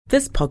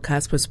This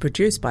podcast was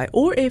produced by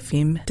OAR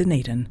FM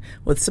Dunedin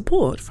with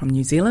support from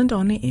New Zealand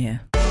On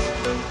Air.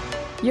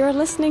 You're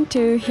listening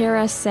to Hear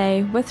Us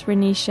Say with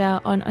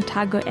Ranisha on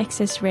Otago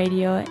Access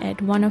Radio at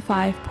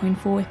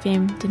 105.4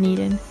 FM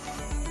Dunedin.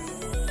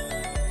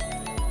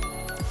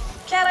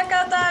 Kia ora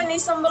koutou, ni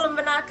sambulan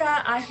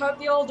banaka. I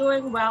hope you're all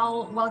doing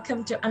well.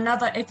 Welcome to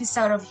another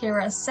episode of Hear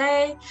Us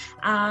Say.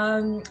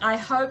 I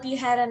hope you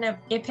had an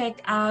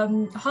epic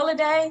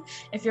holiday.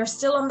 If you're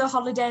still on the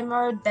holiday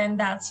mode, then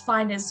that's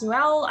fine as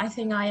well. I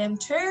think I am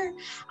too.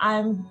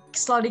 I'm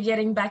slowly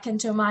getting back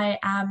into my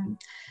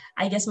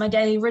my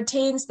daily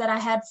routines that I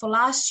had for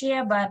last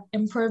year, but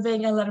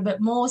improving a little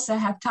bit more. So I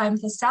have time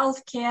for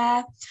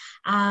self-care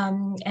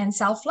and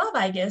self-love,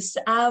 I guess.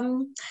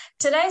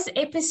 Today's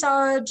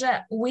episode,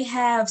 we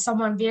have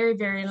someone very,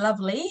 very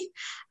lovely.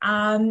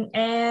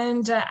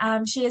 And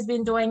she has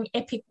been doing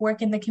epic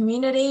work in the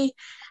community,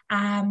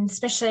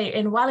 especially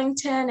in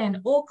Wellington and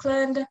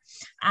Auckland.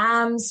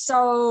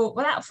 So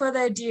without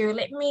further ado,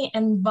 let me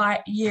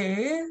invite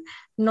you,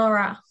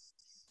 Nora.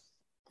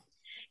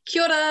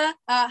 Kia ora.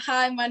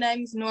 Hi, my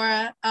name's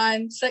Nora.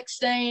 I'm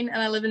 16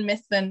 and I live in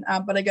Methven,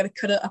 but I go to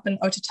Kura up in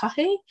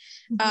Otatahi.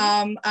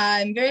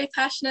 I'm very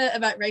passionate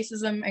about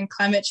racism and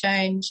climate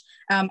change,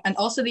 and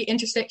also the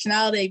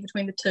intersectionality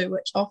between the two,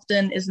 which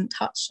often isn't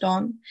touched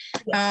on.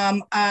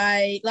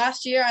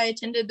 Last year I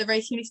attended the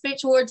Race Unity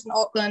Speech Awards in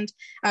Auckland,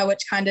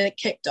 which kind of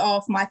kicked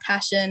off my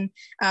passion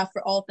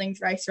for all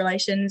things race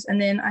relations.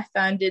 And then I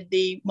founded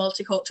the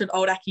Multicultural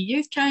Ōrākei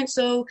Youth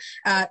Council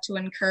to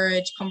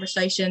encourage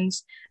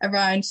conversations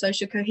around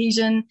social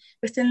cohesion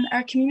within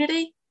our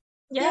community.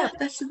 Yeah,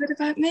 that's a bit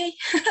about me.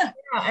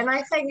 And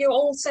I think you're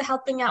also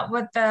helping out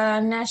with the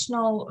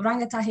National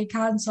Rangatahi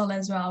Council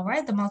as well,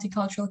 right? The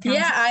Multicultural Council.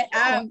 Yeah, I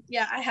am.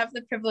 Yeah, I have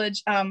the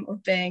privilege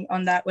of being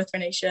on that with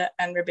Ranisha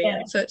and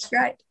Rabia, so it's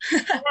great.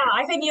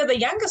 I think you're the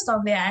youngest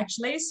on there,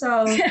 actually.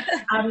 So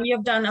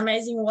you've done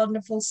amazing,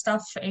 wonderful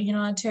stuff,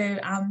 to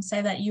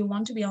say that you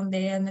want to be on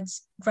there, and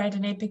it's great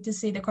and epic to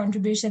see the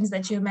contributions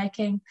that you're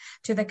making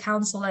to the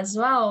council as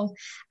well.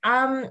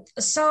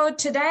 So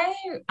today,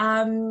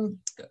 Nora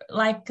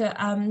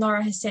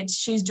has said,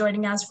 she's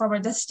joining us from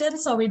a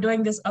distance, so we're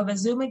doing this over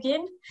Zoom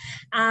again.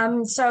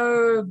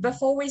 So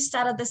before we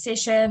started the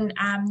session,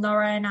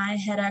 Nora and I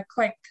had a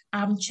quick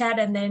chat,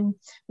 and then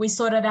we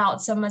sorted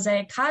out some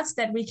mosaic cards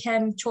that we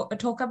can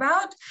talk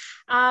about.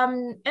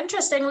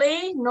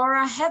 Interestingly,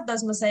 Nora had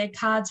those mosaic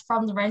cards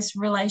from the race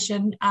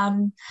relation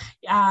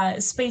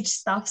speech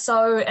stuff.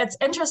 So it's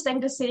interesting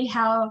to see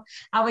how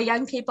our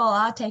young people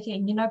are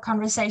taking,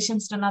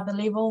 conversations to another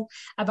level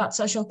about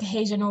social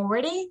cohesion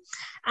already.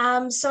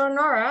 So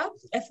Nora,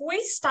 if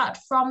we start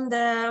from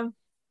the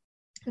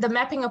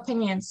mapping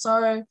opinions,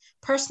 so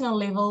personal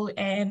level,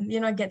 and,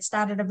 get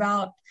started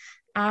about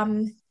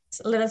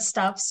little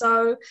stuff.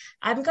 So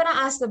I'm going to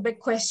ask the big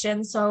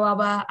question so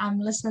our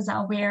listeners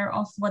are aware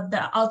of what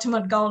the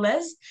ultimate goal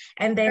is.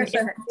 And then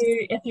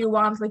if you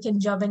want, we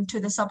can jump into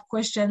the sub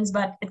questions,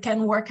 but it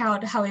can work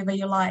out however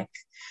you like.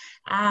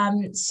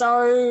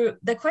 So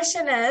the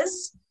question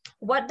is,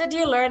 what did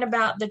you learn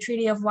about the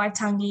Treaty of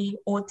Waitangi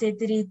or Te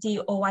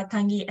Tiriti o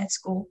Waitangi at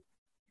school?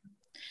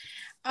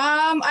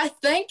 I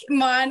think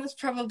mine was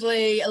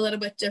probably a little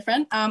bit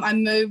different. I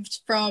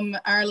moved from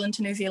Ireland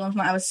to New Zealand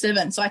when I was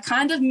 7, so I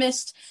kind of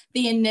missed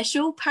the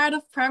initial part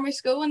of primary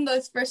school in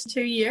those first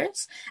 2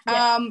 years.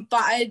 But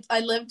I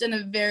lived in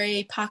a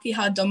very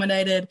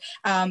Pākehā-dominated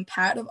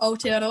part of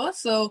Aotearoa,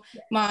 so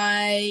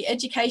my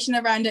education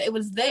around it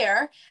was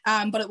there,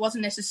 but it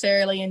wasn't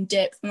necessarily in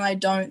depth, and I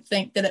don't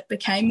think that it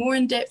became more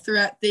in depth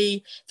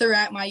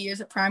throughout my years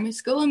at primary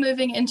school and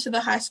moving into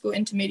the high school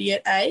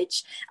intermediate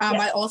age.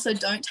 I also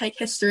don't take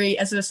history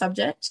as a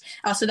subject,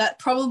 so there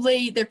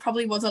probably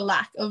was a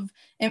lack of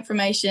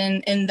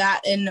information in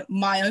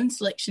my own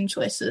selection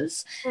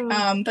choices.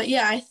 But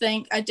yeah, I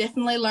think I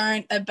definitely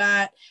learned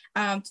about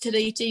Te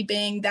Tiriti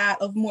being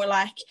that of more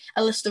like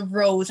a list of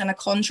rules and a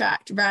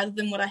contract, rather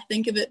than what I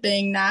think of it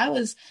being now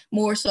as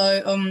more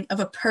so of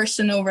a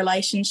personal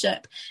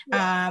relationship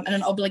and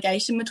an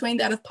obligation between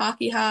that of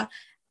Pākehā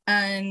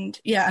and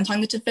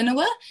tangata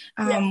whenua,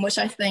 which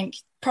I think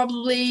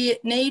probably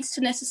needs to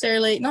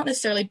not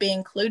necessarily be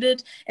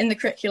included in the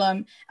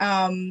curriculum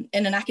in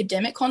an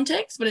academic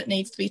context, but it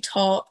needs to be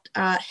taught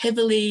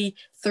heavily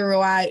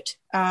throughout,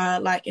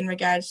 like in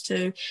regards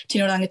to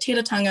tino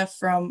rangatiratanga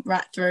from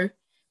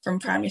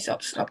primary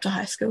up to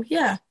high school.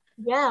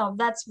 Yeah,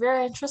 that's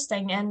very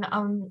interesting. And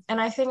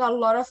I think a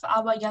lot of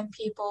our young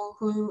people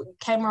who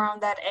came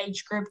around that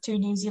age group to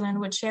New Zealand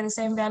would share the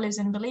same values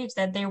and beliefs,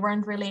 that they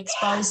weren't really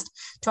exposed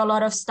to a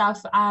lot of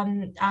stuff,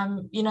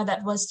 that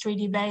was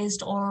treaty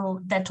based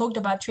or that talked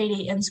about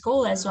treaty in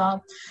school as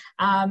well.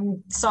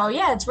 So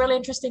yeah, it's really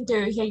interesting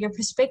to hear your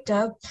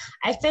perspective.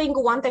 I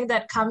think one thing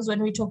that comes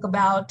when we talk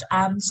about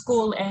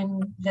school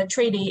and the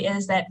treaty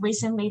is that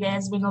recently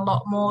there's been a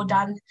lot more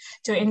done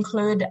to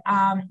include,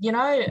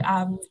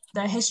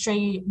 the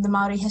history, the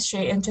Māori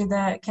history into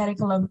the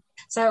curriculum.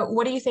 So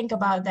what do you think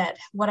about that?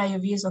 What are your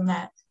views on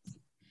that?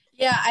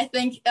 Yeah, I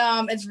think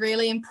it's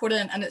really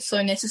important and it's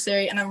so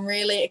necessary, and I'm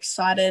really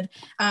excited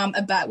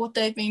about what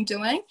they've been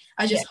doing.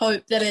 I just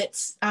hope that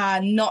it's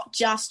not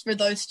just for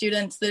those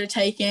students that are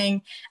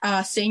taking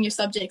senior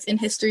subjects in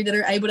history that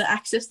are able to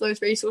access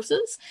those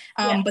resources,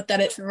 but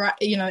that it's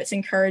it's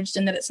encouraged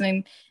and that it's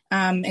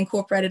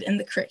incorporated in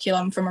the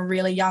curriculum from a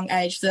really young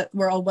age, that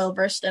we're all well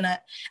versed in it,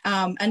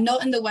 and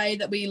not in the way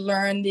that we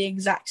learn the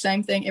exact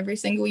same thing every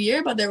single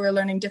year, but that we're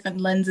learning different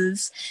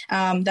lenses,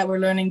 that we're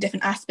learning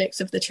different aspects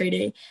of the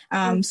treaty,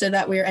 so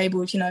that we're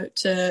able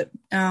to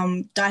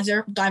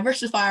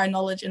diversify our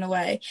knowledge in a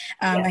way,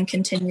 and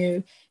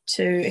continue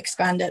to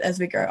expand it as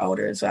we grow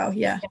older as well.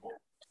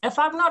 If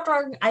I'm not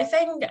wrong, I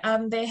think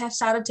they have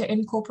started to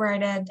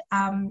incorporate it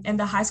in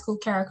the high school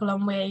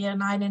curriculum, where year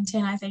 9 and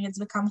 10, I think it's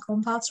become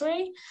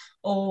compulsory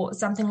or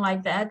something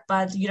like that,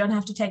 but you don't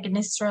have to take it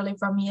necessarily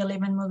from year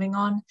 11 moving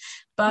on.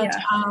 But,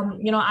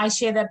 I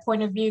share that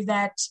point of view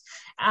that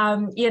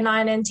year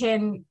 9 and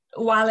 10,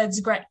 while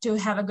it's great to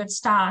have a good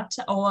start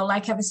or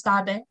like have a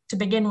start to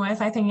begin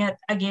with, I think it,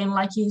 again,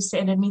 like you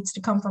said, it needs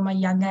to come from a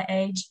younger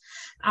age,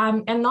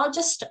 and not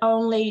just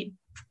only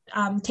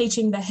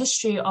teaching the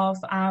history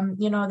of,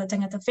 the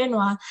tangata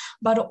whenua,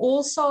 but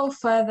also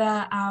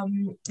further,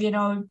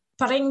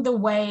 putting the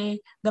way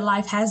the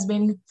life has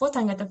been for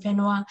tangata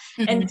whenua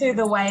into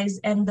the ways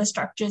and the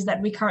structures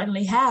that we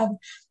currently have.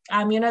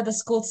 The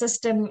school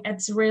system,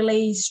 it's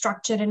really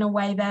structured in a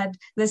way that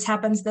this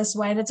happens this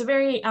way, and it's a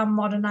very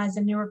modernized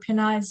and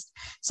Europeanized.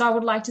 So I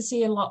would like to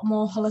see a lot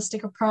more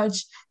holistic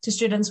approach to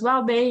students'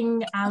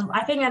 well-being.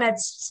 I think that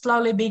it's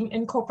slowly being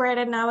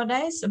incorporated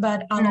nowadays,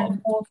 but a lot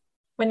more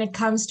when it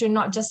comes to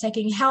not just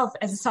taking health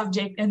as a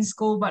subject in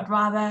school, but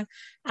rather,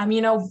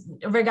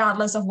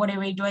 regardless of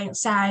whatever you're doing,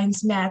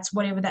 science, maths,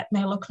 whatever that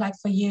may look like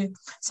for you.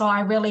 So I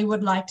really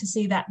would like to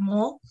see that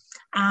more.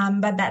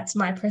 But that's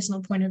my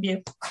personal point of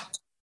view.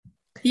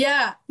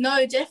 Yeah,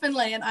 no,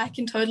 definitely. And I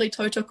can totally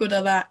tautoko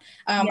to that.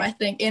 I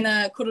think in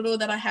a kororo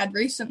that I had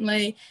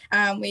recently,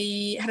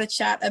 we had a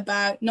chat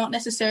about not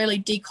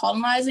necessarily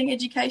decolonizing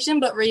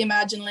education, but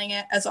reimagining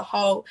it as a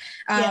whole,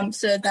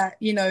 so that,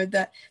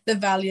 that the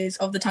values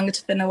of the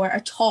tangata whenua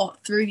are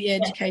taught through the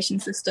education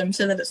system,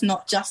 so that it's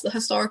not just the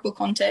historical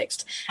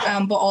context,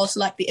 but also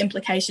like the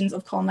implications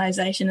of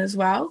colonization as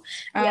well.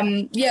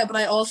 But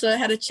I also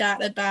had a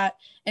chat about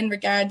in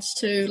regards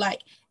to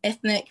like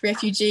ethnic,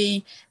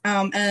 refugee,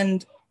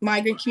 and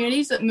migrant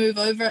communities that move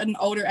over at an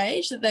older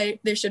age, that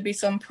there should be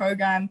some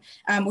program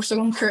or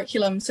some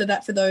curriculum, so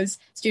that for those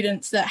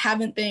students that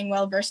haven't been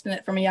well versed in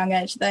it from a young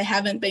age, they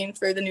haven't been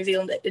through the New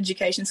Zealand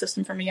education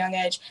system from a young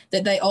age,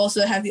 that they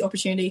also have the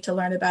opportunity to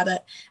learn about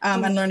it,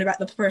 and learn about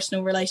the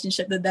personal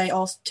relationship that they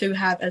also too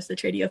have as the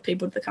Treaty of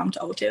People to come to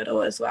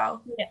Aotearoa as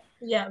well.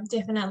 Yeah,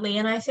 definitely.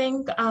 And I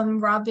think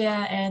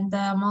Rabia and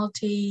the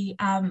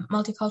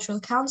Multicultural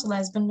Council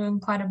has been doing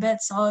quite a bit.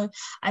 So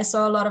I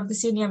saw a lot of the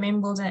senior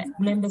members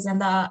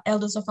and the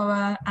elders of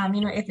our,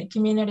 ethnic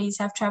communities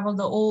have traveled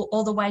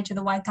all the way to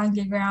the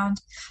Waitangi ground,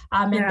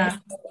 and they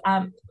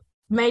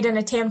made an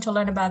attempt to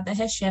learn about the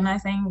history. And I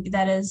think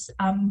that is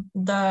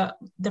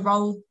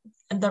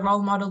the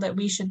role model that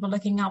we should be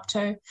looking up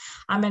to,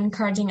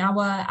 encouraging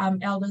our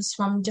elders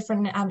from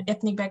different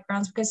ethnic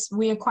backgrounds, because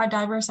we are quite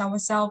diverse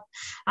ourselves,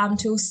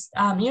 to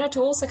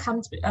also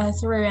come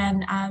through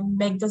and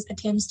make those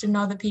attempts to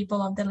know the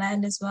people of the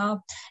land as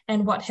well,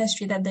 and what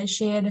history that they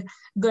shared,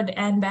 good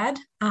and bad.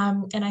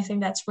 And I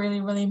think that's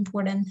really, really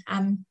important,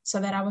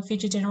 so that our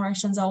future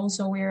generations are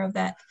also aware of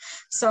that.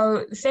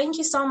 So thank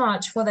you so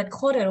much for that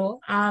kōrero.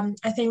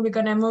 I think we're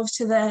going to move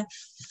to the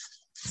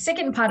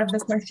second part of the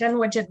question,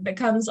 which it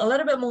becomes a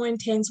little bit more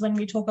intense when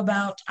we talk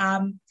about,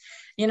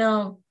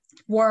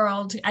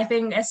 world. I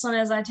think as soon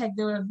as I take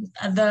the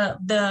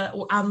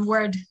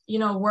word,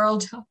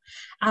 world,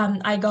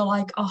 I go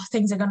like, oh,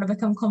 things are going to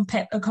become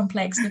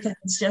complex, because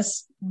it's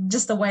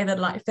just the way that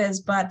life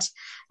is. But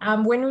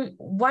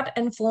what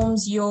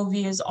informs your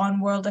views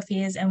on world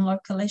affairs and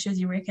local issues,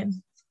 you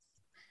reckon?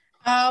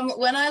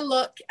 When I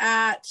look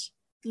at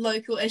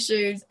local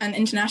issues and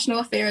international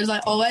affairs, I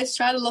always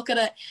try to look at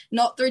it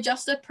not through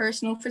just a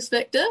personal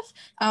perspective.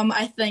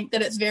 I think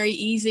that it's very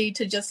easy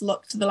to just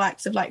look to the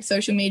likes of like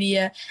social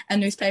media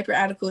and newspaper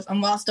articles,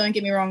 and whilst, don't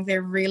get me wrong,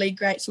 they're really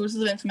great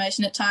sources of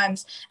information at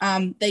times,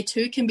 they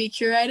too can be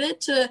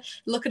curated to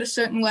look at a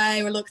certain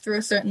way or look through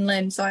a certain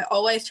lens. So I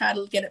always try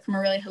to get it from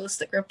a really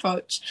holistic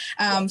approach,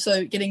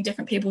 so getting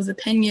different people's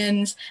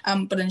opinions,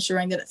 but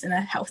ensuring that it's in a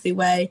healthy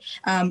way,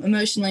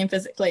 emotionally and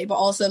physically, but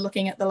also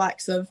looking at the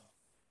likes of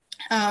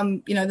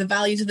the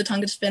values of the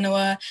tangata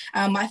whenua,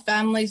 my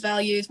family's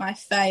values, my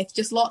faith,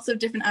 just lots of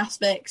different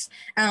aspects,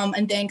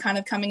 and then kind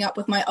of coming up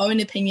with my own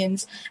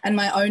opinions and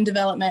my own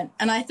development.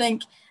 And I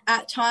think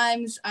at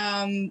times,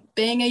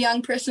 being a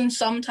young person,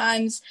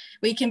 sometimes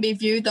we can be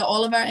viewed that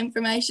all of our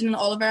information and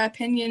all of our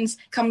opinions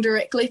come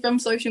directly from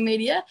social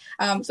media.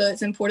 So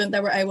it's important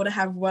that we're able to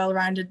have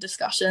well-rounded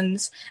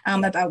discussions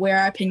about where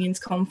our opinions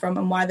come from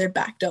and why they're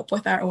backed up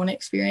with our own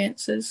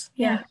experiences.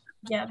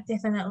 Yeah,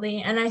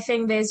 definitely. And I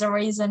think there's a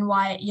reason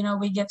why,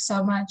 we give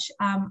so much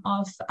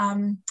of,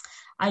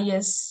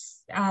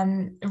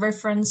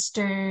 reference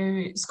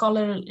to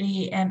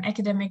scholarly and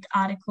academic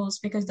articles,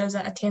 because those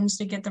are attempts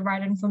to get the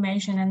right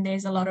information, and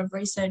there's a lot of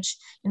research,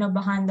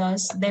 behind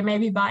those. They may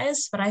be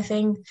biased, but I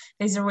think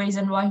there's a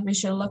reason why we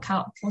should look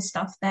out for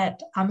stuff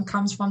that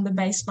comes from the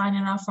baseline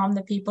and are from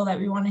the people that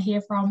we want to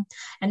hear from,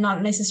 and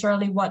not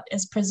necessarily what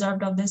is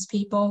preserved of this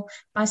people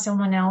by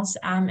someone else.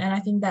 And I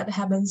think that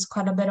happens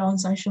quite a bit on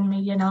social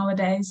media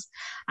nowadays.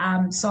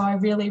 So I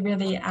really,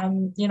 really,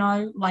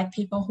 like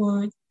people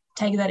who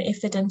take that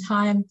effort and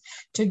time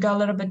to go a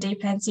little bit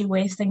deeper and see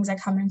where things are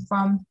coming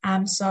from.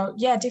 So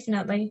yeah,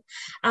 definitely.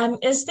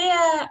 Is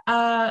there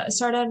a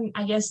certain,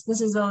 I guess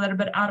this is a little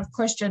bit out of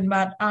question,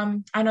 but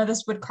I know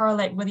this would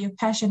correlate with your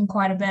passion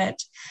quite a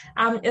bit.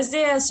 Is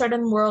there a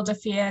certain world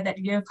affair that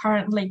you're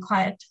currently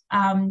quite,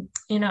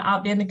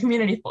 out there in the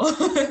community for?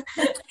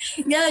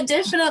 Yeah,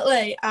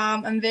 definitely.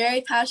 I'm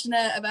very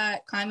passionate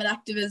about climate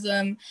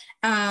activism,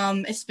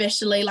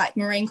 especially like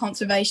marine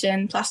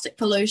conservation, plastic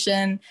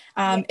pollution,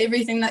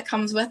 everything that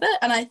comes with it.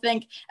 And I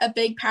think a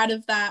big part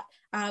of that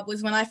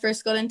was when I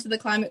first got into the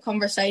climate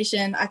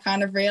conversation. I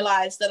kind of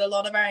realized that a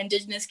lot of our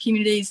Indigenous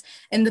communities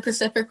in the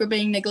Pacific were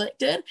being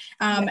neglected.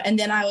 And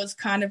then I was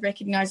kind of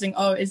recognizing,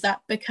 is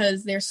that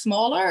because they're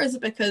smaller? Or is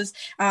it because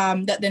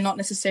that they're not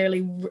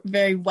necessarily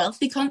very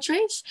wealthy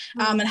countries?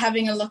 And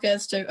having a look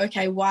as to,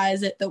 okay, why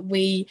is it that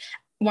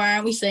why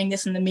aren't we seeing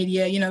this in the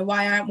media?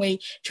 Why aren't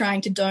we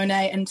trying to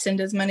donate and send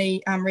as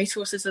many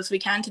resources as we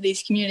can to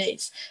these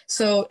communities?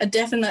 So a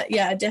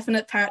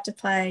definite part to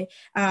play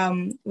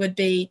would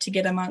be to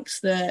get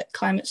amongst the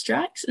climate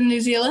strikes in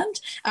New Zealand,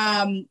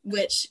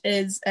 which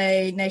is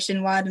a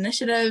nationwide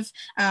initiative,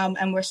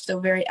 and we're still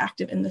very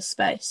active in this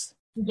space.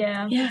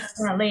 Yeah,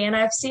 definitely. And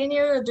I've seen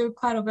you do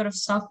quite a bit of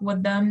stuff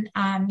with them,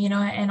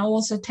 and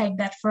also take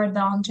that further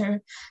onto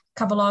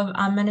couple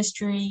of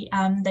ministry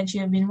that you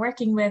have been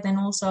working with, and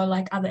also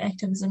like other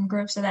activism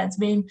groups. So that's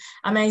been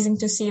amazing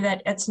to see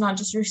that it's not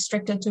just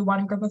restricted to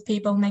one group of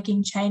people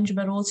making change,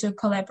 but also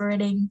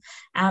collaborating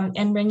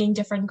and bringing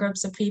different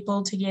groups of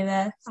people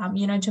together,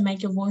 to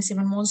make your voice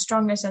even more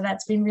stronger. So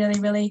that's been really,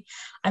 really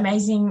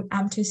amazing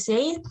to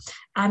see.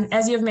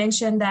 As you've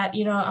mentioned that,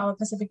 our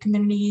Pacific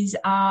communities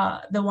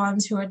are the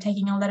ones who are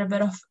taking a little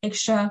bit of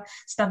extra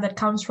stuff that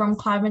comes from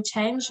climate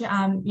change.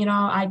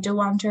 I do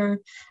want to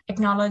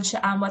acknowledge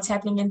what's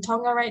happening in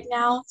Tonga right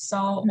now. So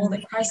all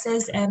the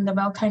crisis and the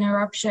volcano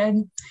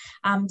eruption,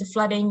 the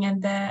flooding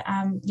and the,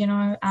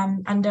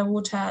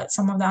 underwater,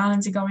 some of the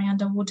islands are going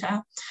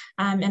underwater.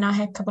 And I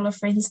had a couple of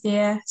friends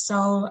there.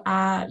 So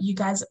you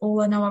guys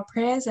all in our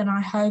prayers, and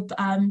I hope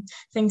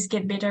things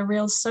get better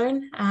real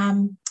soon.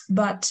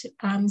 But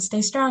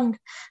stay strong.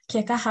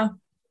 Kia kaha.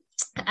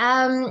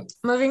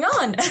 Moving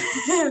on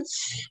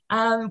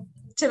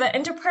to the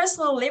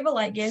interpersonal level,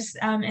 I guess,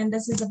 and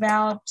this is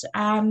about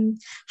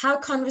how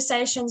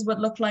conversations would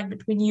look like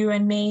between you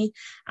and me,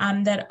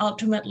 that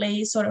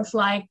ultimately sort of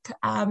like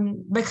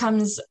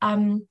becomes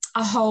a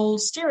whole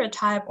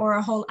stereotype or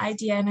a whole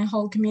idea in a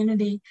whole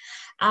community.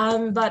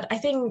 But I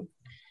think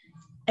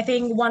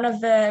one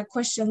of the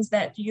questions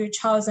that you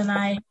chose, and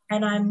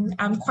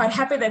I'm quite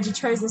happy that you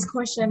chose this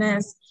question,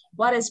 is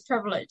what is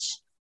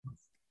privilege?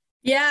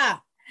 Yeah.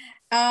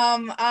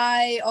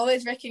 I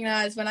always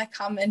recognize when I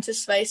come into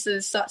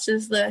spaces such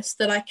as this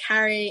that I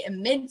carry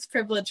immense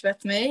privilege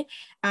with me,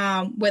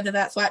 whether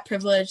that's white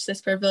privilege,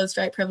 cis privilege,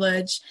 straight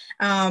privilege,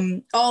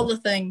 all the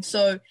things.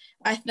 So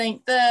I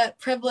think the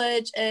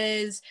privilege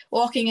is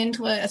walking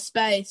into a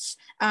space.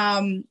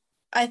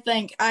 I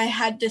think I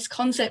had this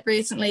concept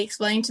recently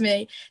explained to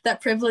me that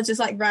privilege is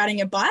like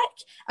riding a bike.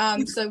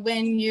 So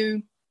when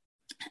you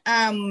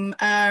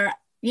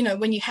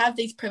when you have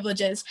these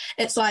privileges,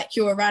 it's like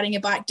you're riding a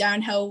bike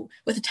downhill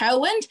with a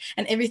tailwind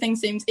and everything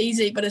seems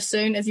easy. But as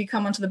soon as you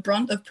come onto the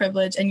brunt of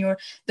privilege and you're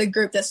the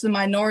group that's the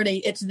minority,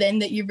 it's then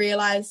that you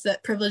realize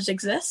that privilege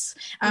exists,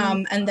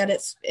 and that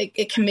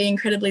it can be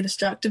incredibly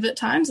destructive at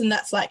times. And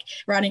that's like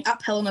riding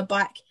uphill on a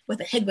bike with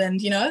a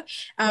headwind,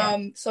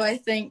 So I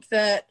think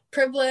that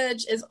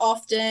privilege is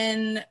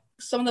often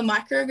some of the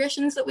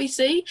microaggressions that we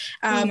see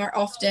are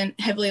often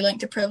heavily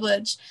linked to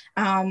privilege,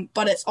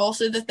 but it's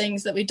also the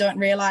things that we don't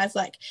realize,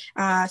 like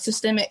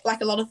systemic, like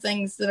a lot of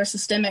things that are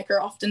systemic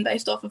are often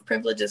based off of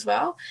privilege as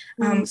well.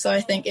 So I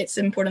think it's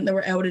important that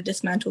we're able to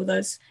dismantle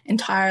those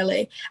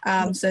entirely,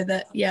 so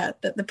that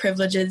that the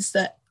privileges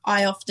that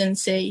I often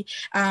see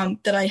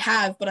that I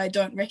have but I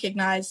don't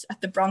recognize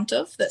at the brunt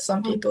of, that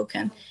some people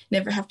can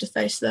never have to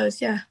face those.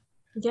 Yeah,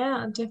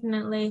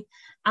 definitely.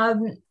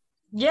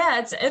 Yeah,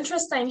 it's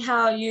interesting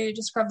how you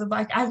describe the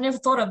bike. I've never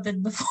thought of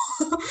it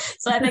before.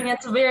 So I think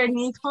it's a very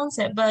neat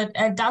concept, but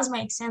it does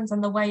make sense in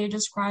the way you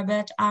describe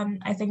it.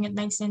 I think it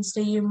makes sense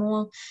to you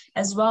more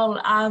as well.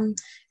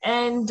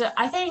 And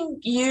I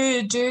think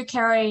you do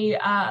carry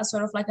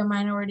sort of like a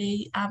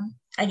minority,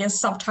 I guess,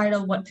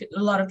 subtitle. What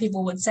a lot of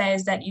people would say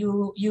is that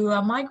you are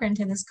a migrant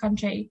in this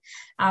country,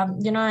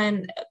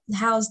 and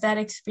how's that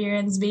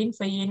experience been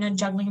for you,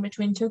 juggling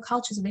between two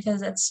cultures,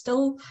 because it's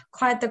still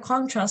quite the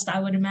contrast,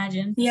 I would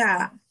imagine.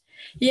 Yeah,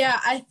 Yeah,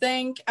 I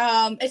think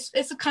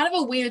it's a kind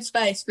of a weird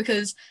space,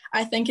 because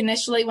I think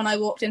initially when I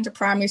walked into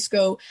primary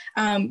school,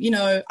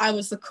 I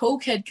was the cool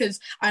kid because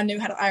I knew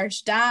how to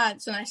Irish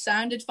dance and I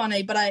sounded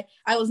funny, but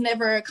I was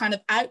never kind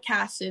of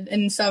outcasted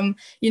in some,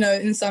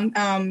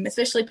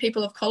 especially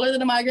people of colour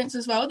that are migrants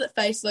as well, that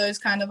face those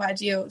kind of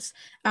ideals,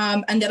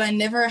 and that I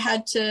never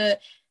had to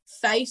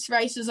face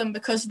racism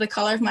because of the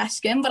colour of my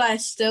skin, but I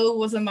still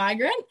was a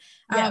migrant,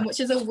 which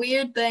is a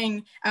weird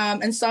thing.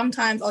 And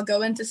sometimes I'll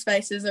go into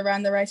spaces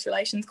around the race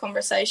relations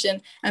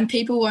conversation and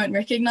people won't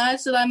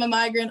recognise that I'm a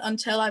migrant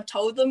until I've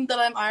told them that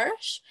I'm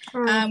Irish,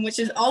 which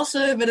is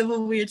also a bit of a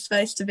weird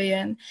space to be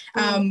in.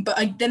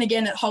 But then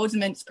again, it holds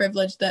immense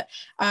privilege that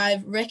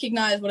I've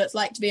recognised what it's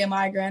like to be a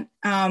migrant,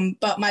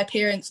 but my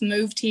parents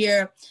moved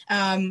here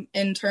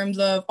in terms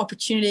of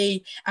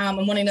opportunity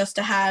and wanting us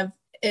to have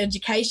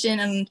education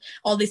and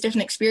all these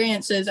different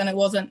experiences, and it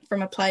wasn't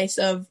from a place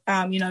of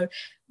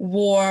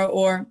war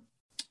or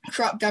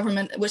corrupt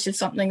government, which is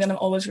something that I'm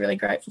always really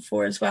grateful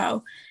for as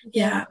well.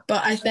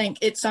 But I think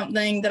it's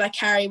something that I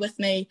carry with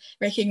me,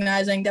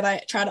 recognizing that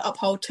I try to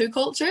uphold two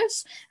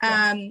cultures,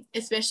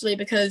 especially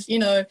because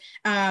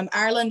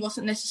Ireland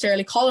wasn't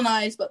necessarily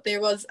colonized, but there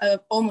was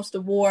almost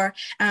a war,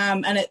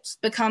 and it's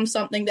become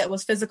something that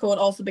was physical. It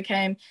also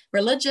became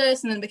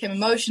religious and then became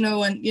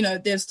emotional, and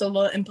there's still a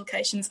lot of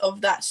implications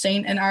of that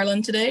scene in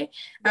Ireland today.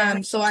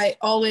 So I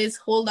always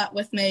hold that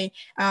with me,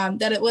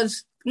 that it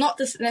was not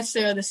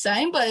necessarily the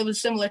same, but it was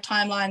similar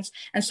timelines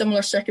and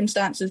similar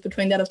circumstances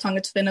between that of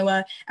Tonga Te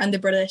Whenua and the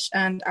British,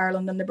 and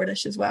Ireland and the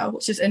British as well,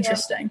 which is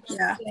interesting.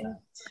 Yeah.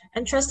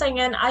 Interesting.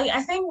 And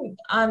I think,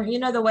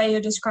 the way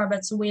you describe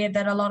it's weird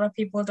that a lot of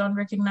people don't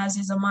recognize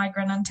you as a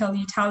migrant until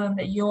you tell them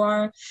that you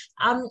are.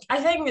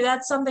 I think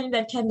that's something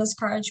that can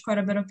discourage quite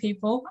a bit of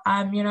people,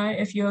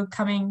 if you're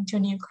coming to a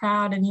new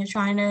crowd and you're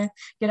trying to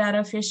get out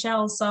of your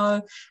shell.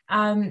 So,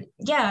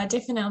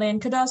 definitely. And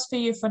kudos for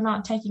you for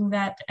not taking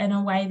that in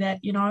a way that,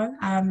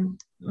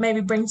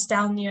 maybe brings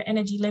down your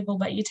energy level,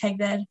 but you take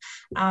that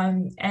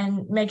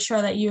and make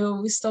sure that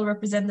you still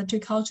represent the two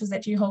cultures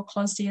that you hold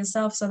close to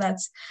yourself. So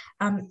that's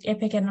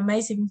epic and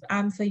amazing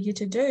for you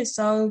to do.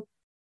 So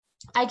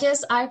I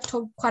guess I've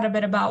talked quite a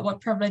bit about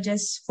what privilege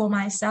is for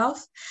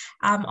myself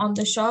on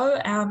the show,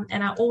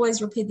 and I always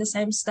repeat the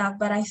same stuff,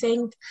 but I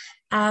think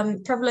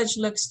privilege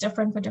looks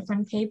different for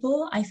different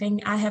people. I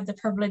think I have the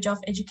privilege of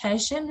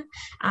education,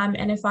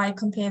 and if I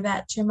compare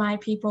that to my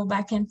people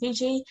back in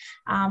Fiji,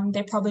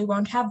 they probably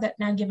won't have that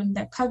now, given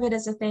that COVID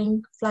is a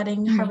thing,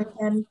 flooding,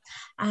 hurricane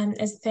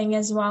is a thing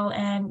as well,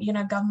 and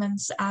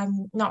government's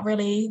not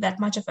really that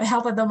much of a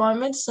help at the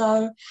moment.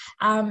 So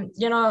I'm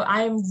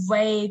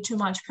way too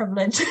much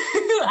privileged.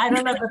 I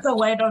don't know if it's a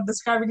way of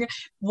describing it,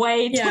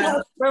 way too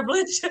much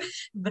privilege,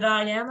 but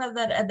I am at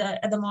that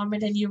at the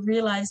moment. And you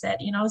realize that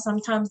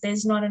sometimes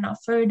there's not enough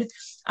food.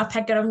 A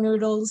packet of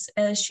noodles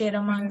is shared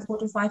among 4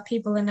 to 5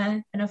 people in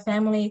a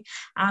family,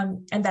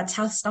 and that's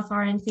how stuff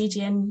are in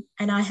Fiji. And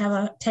I have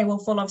a table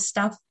full of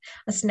stuff,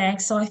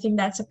 snacks. So I think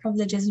that's a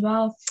privilege as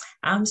well.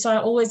 So I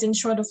always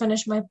ensure to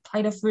finish my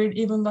plate of food,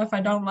 even though if I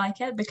don't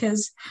like it,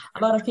 because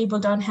a lot of people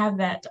don't have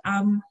that.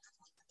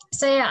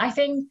 I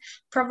think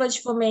privilege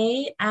for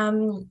me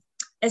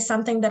is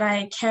something that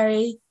I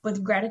carry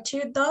with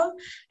gratitude, though,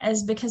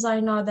 is because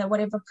I know that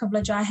whatever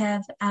privilege I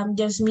have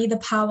gives me the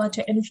power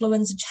to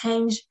influence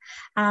change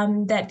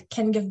that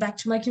can give back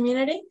to my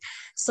community.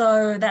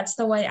 So that's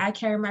the way I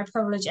carry my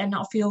privilege and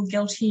not feel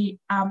guilty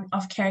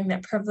of carrying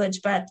that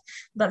privilege. But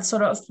that's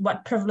sort of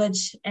what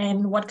privilege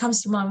and what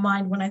comes to my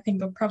mind when I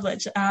think of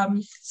privilege.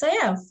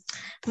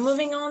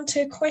 Moving on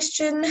to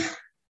question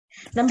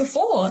number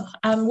 4.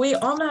 We're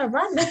on a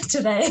run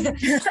today.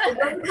 We're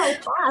going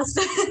quite fast.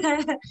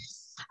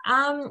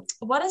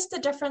 What is the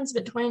difference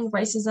between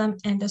racism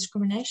and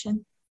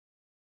discrimination?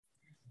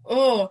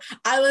 Oh,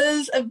 I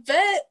was a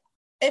bit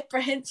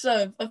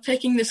apprehensive of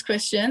picking this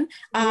question.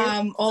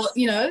 As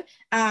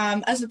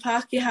a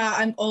Pākehā,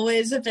 I'm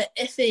always a bit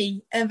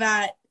iffy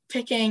about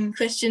picking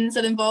questions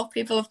that involve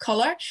people of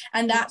colour,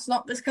 and that's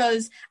not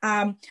because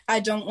I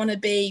don't want to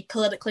be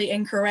politically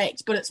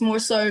incorrect, but it's more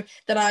so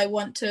that I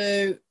want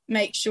to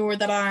make sure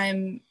that I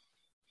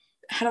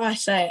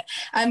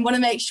want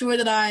to make sure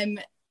that I'm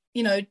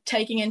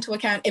taking into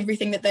account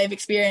everything that they've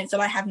experienced that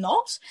I have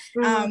not,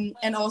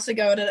 and also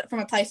go at it from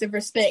a place of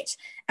respect,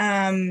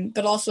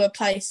 but also a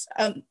place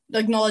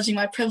acknowledging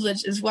my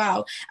privilege as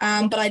well.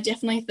 But I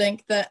definitely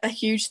think that a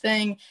huge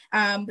thing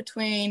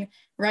between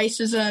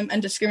racism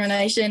and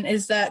discrimination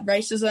is that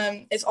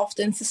racism is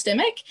often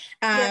systemic,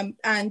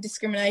 and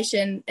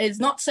discrimination is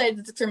not to say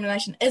that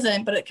discrimination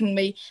isn't, but it can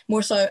be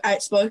more so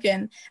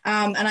outspoken.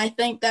 And I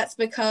think that's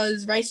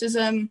because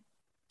racism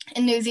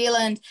in New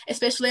Zealand,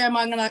 especially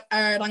among our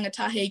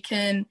rangatahi,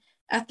 can,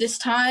 at this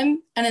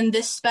time and in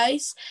this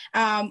space,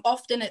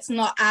 often it's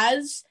not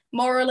as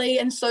morally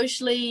and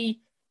socially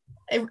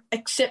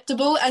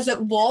acceptable as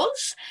it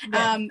was.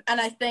 Yeah.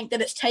 And I think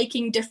that it's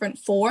taking different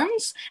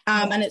forms,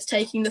 and it's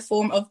taking the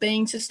form of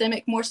being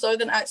systemic more so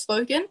than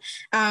outspoken,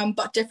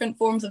 but different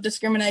forms of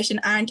discrimination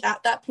aren't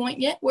at that point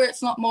yet where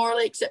it's not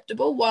morally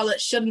acceptable, while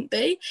it shouldn't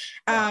be.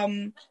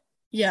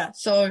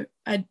 So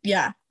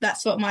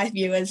that's what my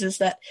view is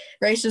that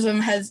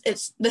racism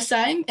it's the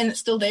same and it's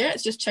still there,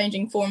 it's just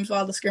changing forms,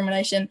 while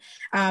discrimination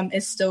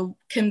is still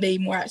can be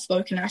more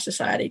outspoken in our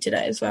society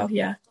today as well.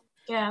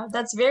 Yeah,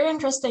 that's very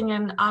interesting,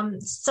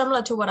 and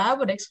similar to what I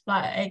would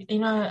explain,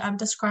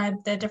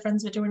 describe the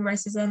difference between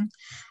racism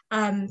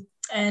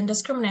and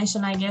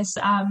discrimination, I guess.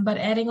 But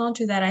adding on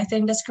to that, I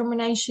think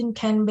discrimination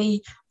can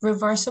be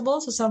reversible.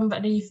 So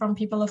somebody from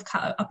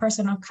a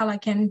person of color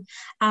can,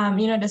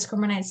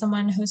 discriminate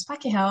someone who's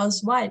Pākehā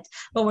is white.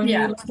 But when we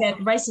look at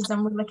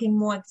racism, we're looking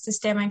more at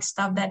systemic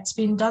stuff that's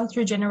been done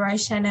through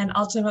generation, and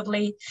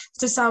ultimately,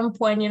 to some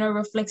point,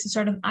 reflects a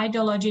certain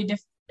ideology,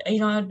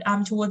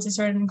 towards a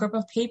certain group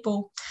of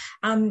people.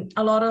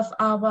 A lot of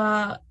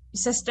our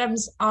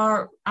systems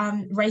are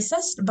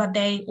racist, but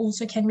they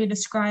also can be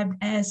described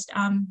as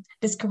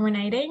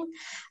discriminating.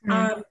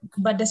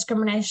 But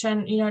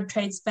discrimination,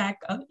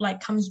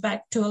 comes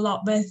back to a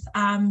lot with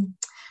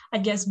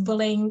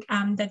bullying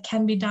that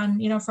can be done,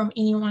 from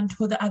anyone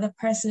to the other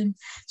person.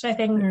 So I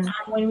think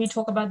when we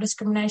talk about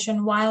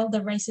discrimination, while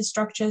the racist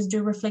structures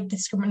do reflect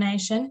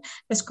discrimination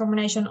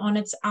on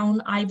its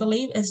own, I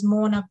believe, is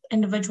more on an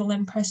individual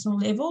and personal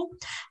level.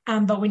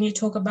 But when you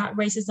talk about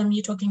racism,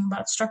 you're talking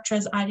about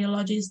structures,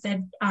 ideologies that,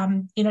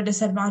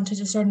 disadvantage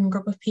a certain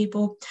group of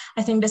people.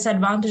 I think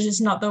disadvantage is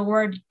not the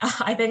word.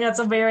 I think that's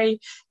a very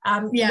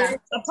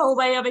subtle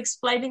way of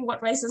explaining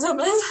what racism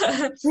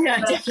is.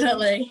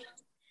 Definitely.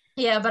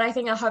 Yeah, but I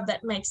hope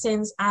that makes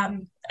sense,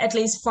 at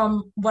least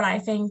from what I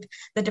think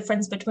the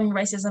difference between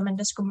racism and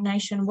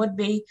discrimination would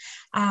be,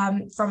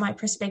 from my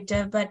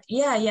perspective. But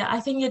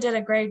I think you did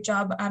a great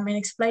job in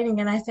explaining.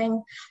 And I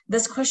think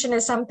this question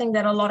is something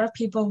that a lot of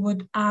people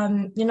would,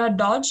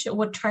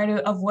 would try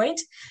to avoid,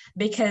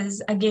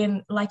 because,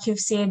 again, like you've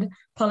said,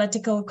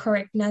 political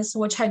correctness,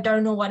 which I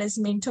don't know what is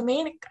meant to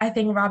mean. I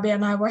think Rabi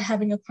and I were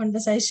having a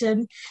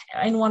conversation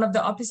in one of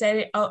the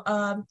opposite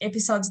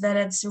episodes that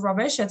it's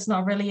rubbish. It's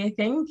not really a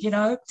thing,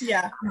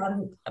 Yeah.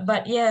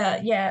 But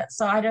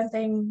so I don't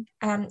think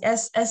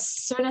as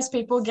soon as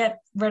people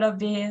get rid of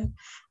their,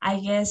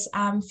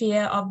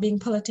 fear of being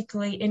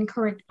politically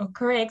incorrect or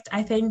correct,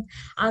 I think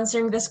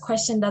answering this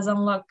question doesn't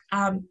look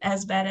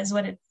as bad as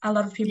what a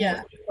lot of people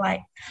would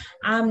like.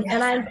 And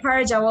I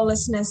encourage our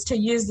listeners to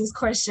use this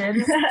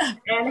question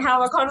and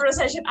have a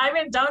conversation. I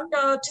mean, don't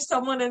go to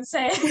someone and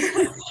say,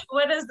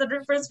 what is the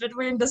difference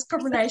between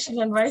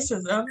discrimination and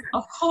racism?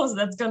 Of course,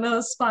 that's going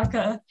to spark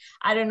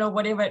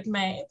whatever it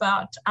may.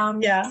 But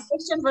the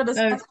question for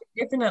discussion,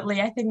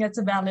 definitely, I think it's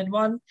a valid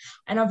one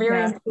and a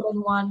very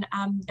important one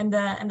in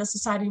the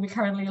society we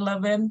currently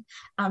live in,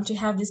 to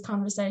have this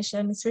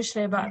conversation,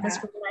 especially about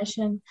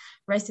discrimination,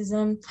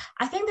 racism.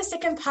 I think the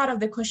second part of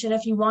the question,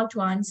 if you want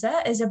to answer,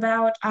 is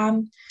about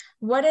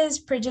what is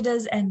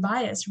prejudice and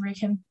bias,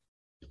 reckon?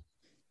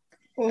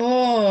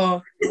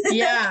 Oh,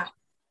 yeah.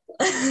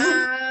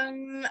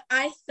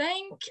 I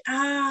think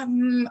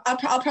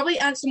I'll probably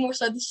answer more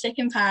so the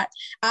second part.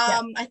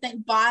 I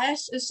think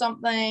bias is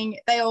something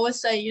they always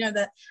say,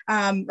 that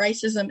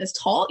racism is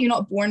taught. You're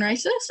not born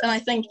racist. And I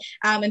think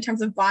in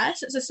terms of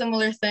bias, it's a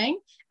similar thing.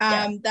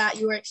 That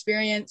your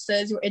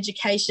experiences, your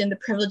education, the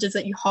privileges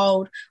that you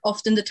hold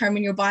often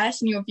determine your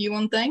bias and your view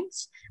on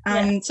things.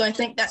 So I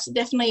think that's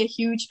definitely a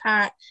huge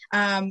part.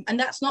 And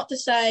that's not to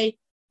say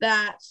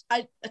that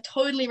I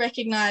totally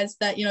recognize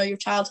that, your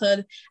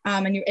childhood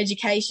and your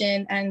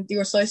education and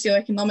your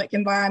socioeconomic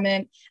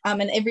environment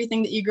and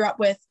everything that you grew up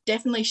with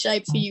definitely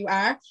shapes who you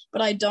are.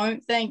 But I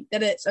don't think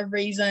that it's a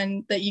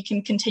reason that you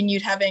can continue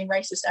having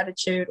racist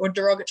attitude or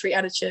derogatory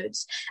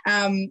attitudes.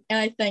 And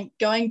I think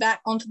going back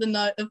onto the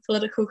note of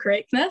political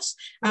correctness,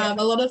 a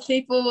lot of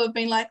people have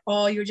been like,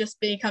 oh, you're just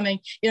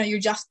becoming, you're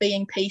just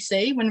being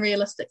PC, when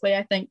realistically,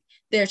 I think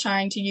they're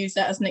trying to use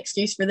that as an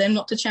excuse for them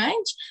not to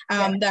change,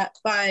 that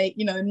by,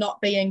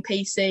 not being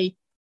PC,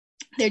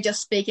 they're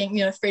just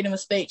speaking, freedom of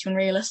speech, when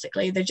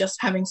realistically they're just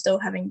still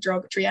having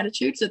derogatory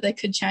attitudes that they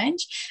could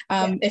change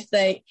if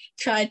they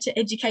tried to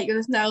educate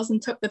themselves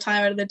and took the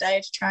time out of the day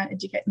to try and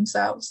educate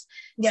themselves.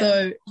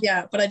 So,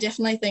 but I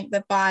definitely think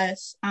that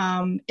bias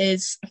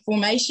is a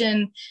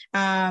formation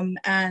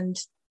and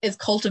is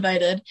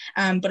cultivated,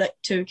 but it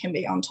too can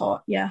be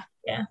untaught. Yeah.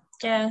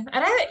 And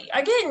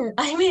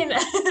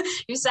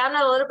you sounded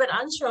a little bit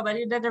unsure, but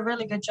you did a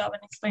really good job in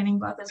explaining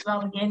both as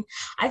well. Again,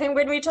 I think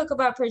when we talk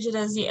about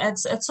prejudice,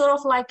 it's sort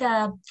of like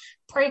a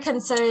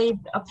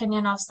preconceived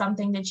opinion of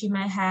something that you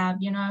may have.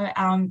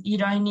 You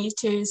don't need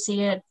to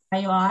see it by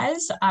your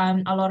eyes.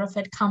 A lot of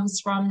it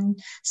comes from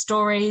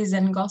stories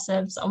and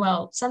gossips.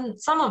 Well, some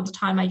of the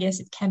time, I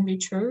guess it can be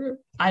true.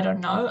 I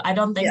don't know. I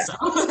don't think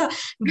so.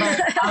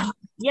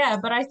 Yeah,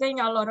 but I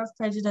think a lot of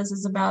prejudice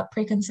is about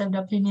preconceived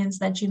opinions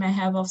that you may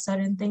have of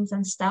certain things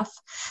and stuff.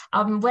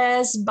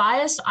 Whereas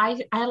bias,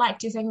 I like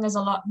to think there's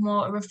a lot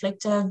more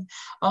reflective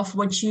of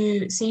what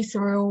you see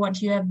through,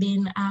 what you have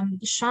been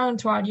shown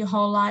throughout your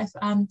whole life.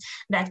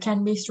 That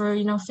can be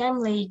through,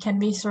 family, can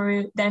be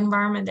through the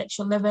environment that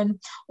you live in,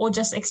 or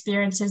just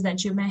experiences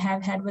that you may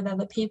have had with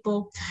other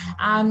people.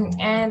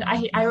 And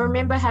I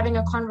remember having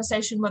a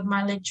conversation with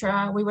my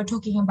lecturer. We were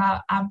talking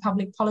about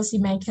public policy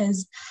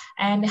makers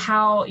and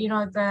how,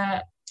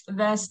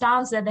 the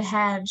stance that they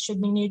have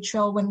should be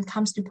neutral when it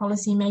comes to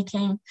policy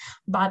making,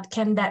 but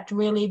can that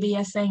really be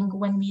a thing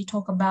when we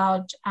talk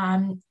about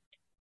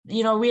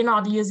we're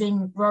not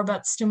using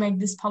robots to make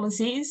these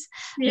policies.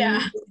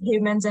 Yeah,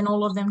 humans, and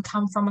all of them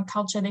come from a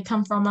culture. They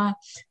come from a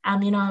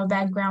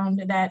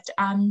background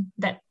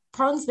that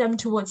prompts them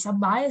towards some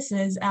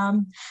biases.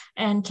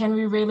 And can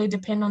we really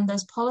depend on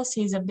those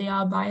policies if there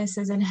are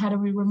biases, and how do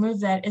we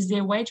remove that? Is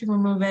there a way to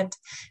remove it?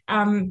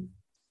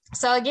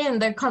 So again,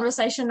 the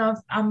conversation of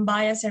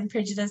bias and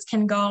prejudice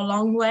can go a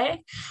long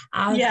way.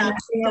 Yeah, and I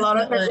think a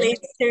lot of it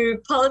leads to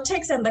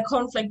politics and the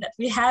conflict that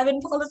we have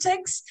in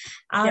politics.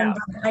 But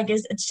I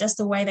guess it's just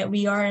the way that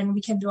we are, and we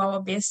can do our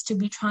best to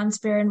be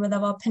transparent with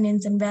our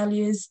opinions and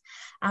values,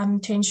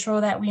 to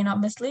ensure that we're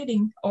not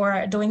misleading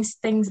or doing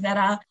things that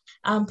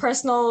are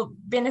personal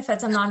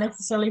benefits and not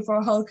necessarily for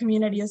a whole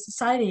community or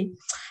society.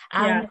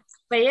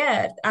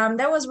 But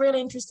that was really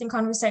interesting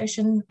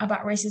conversation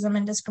about racism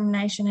and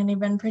discrimination, and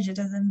even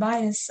prejudice and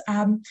bias.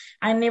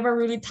 I never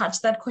really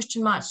touched that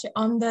question much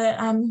on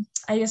the, on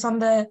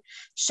the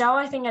show.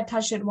 I think I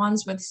touched it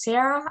once with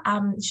Sarah.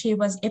 She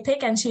was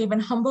epic, and she even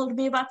humbled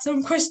me about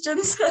some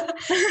questions.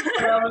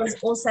 That was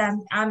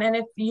awesome. And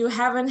if you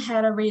haven't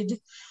had a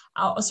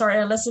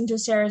listen to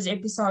Sarah's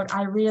episode,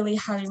 I really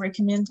highly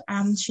recommend.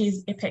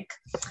 She's epic.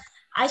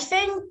 I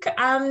think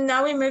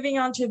now we're moving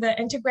on to the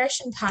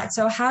integration part.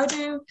 So how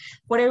do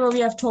whatever we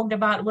have talked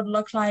about would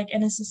look like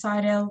in a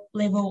societal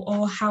level,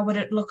 or how would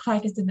it look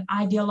like as an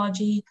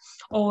ideology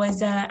or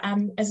as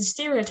a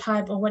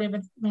stereotype, or whatever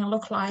it may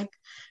look like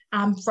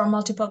from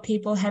multiple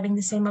people having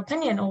the same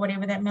opinion, or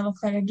whatever that may look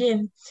like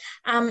again.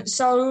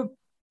 So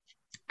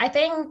I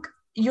think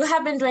you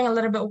have been doing a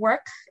little bit of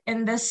work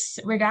in this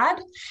regard,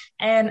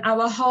 and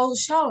our whole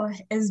show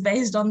is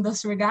based on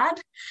this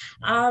regard.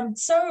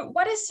 So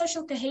what is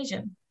social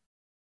cohesion?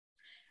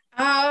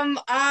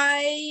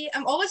 I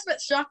am always a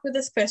bit struck with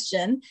this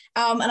question,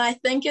 and I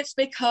think it's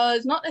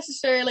because not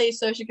necessarily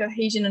social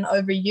cohesion an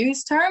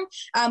overused term,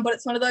 but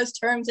it's one of those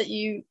terms that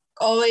you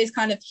always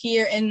kind of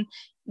hear in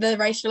the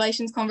race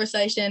relations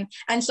conversation,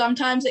 and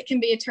sometimes it can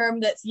be a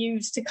term that's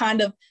used to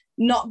kind of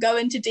not go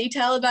into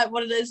detail about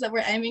what it is that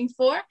we're aiming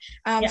for.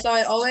 So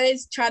I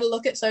always try to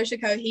look at social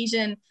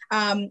cohesion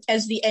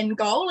as the end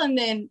goal, and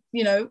then,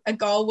 a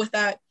goal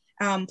without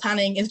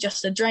planning is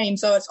just a dream.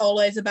 So it's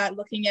always about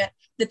looking at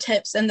the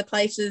tips and the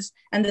places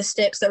and the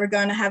steps that we're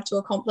going to have to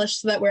accomplish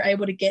so that we're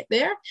able to get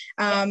there.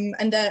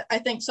 And that I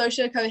think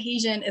social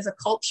cohesion is a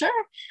culture.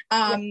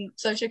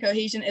 Social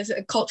cohesion is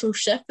a cultural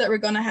shift that we're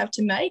going to have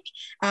to make.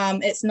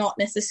 It's not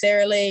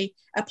necessarily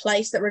a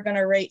place that we're going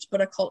to reach,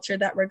 but a culture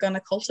that we're going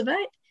to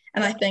cultivate.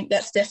 And I think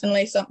that's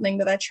definitely something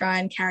that I try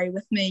and carry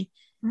with me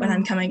when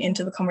I'm coming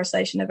into the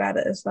conversation about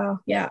it as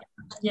well. Yeah.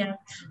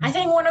 I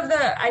think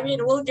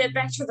we'll get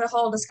back to the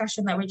whole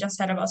discussion that we just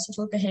had about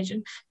social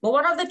cohesion, but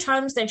one of the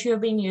terms that you have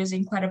been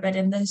using quite a bit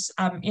in this,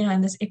 in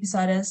this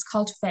episode is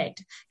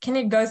cultivate. Can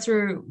you go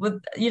through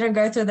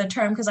the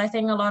term? Because I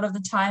think a lot of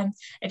the time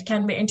it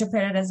can be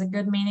interpreted as a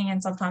good meaning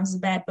and sometimes it's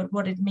bad, but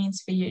what it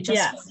means for you,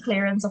 just for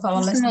clearance of our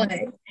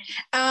listeners.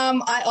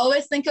 I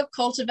always think of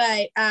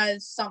cultivate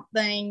as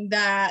something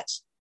that,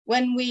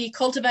 when we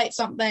cultivate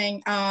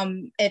something,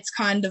 it's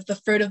kind of the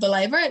fruit of the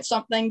labor. It's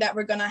something that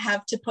we're going to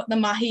have to put the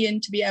mahi in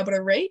to be able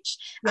to reach.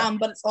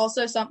 But it's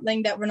also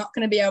something that we're not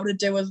going to be able to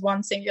do as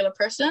one singular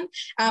person.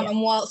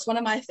 And whilst one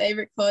of my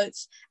favorite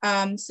quotes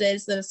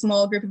says that a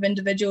small group of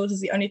individuals is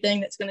the only thing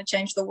that's going to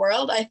change the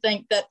world, I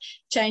think that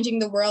changing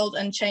the world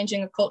and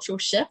changing a cultural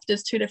shift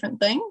is two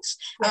different things.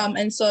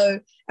 And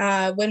so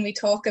when we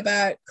talk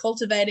about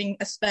cultivating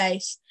a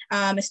space,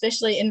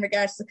 especially in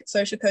regards to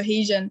social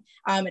cohesion,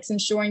 it's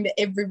ensuring that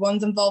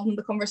everyone's involved in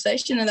the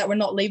conversation and that we're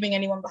not leaving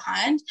anyone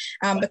behind.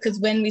 Because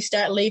when we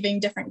start leaving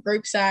different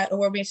groups out,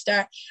 or we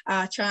start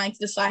trying to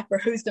decipher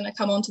who's going to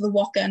come onto the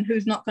waka and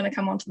who's not going to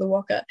come onto the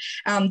waka,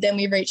 then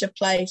we reach a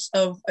place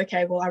of,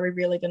 okay, well, are we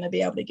really going to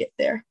be able to get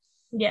there?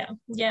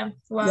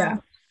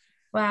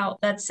 Wow,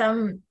 that's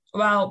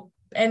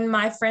in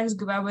my friends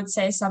group, I would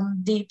say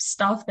some deep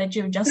stuff that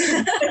you've just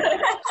said.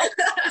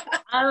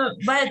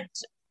 But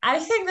I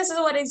think this is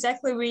what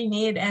exactly we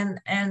need, and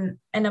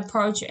an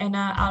approach and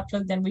an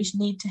outlook that we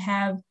need to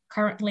have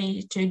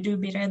currently to do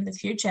better in the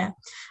future.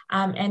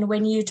 And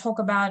when you talk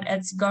about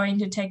it's going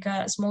to take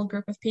a small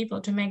group of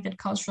people to make that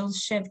cultural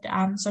shift,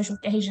 social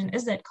cohesion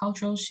is that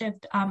cultural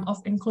shift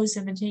of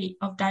inclusivity,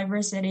 of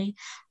diversity,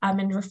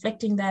 and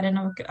reflecting that in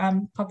our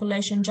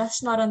population,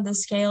 just not on the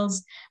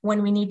scales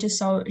when we need to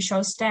show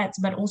stats,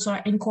 but also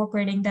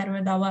incorporating that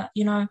with our,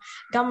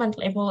 government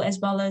level, as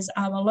well as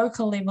our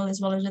local level,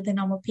 as well as within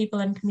our people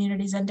and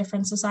communities and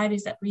different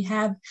societies that we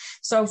have.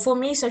 So for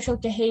me, social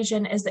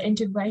cohesion is the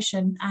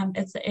integration.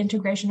 It's the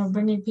integration of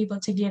bringing people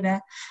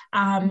together,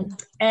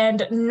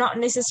 and not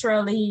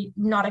necessarily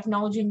not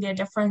acknowledging their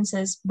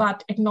differences,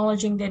 but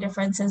acknowledging their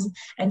differences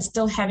and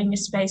still having a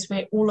space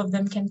where all of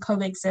them can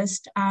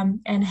coexist,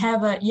 and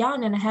have a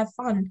yarn and have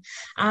fun.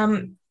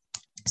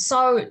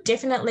 So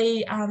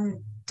definitely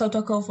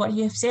tautoko of what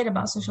you have said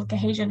about social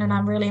cohesion, and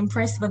I'm really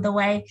impressed with the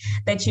way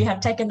that you have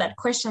taken that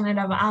question and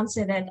have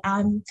answered it.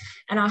 And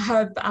I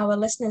hope our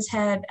listeners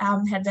had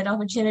that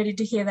opportunity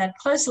to hear that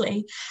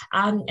closely.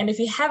 And if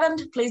you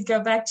haven't, please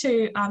go back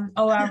to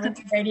OR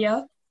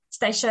Radio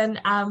station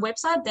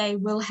website. They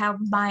will have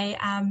my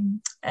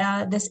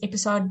this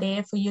episode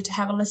there for you to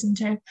have a listen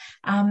to.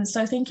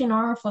 So thank you,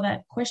 Nora, for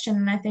that question.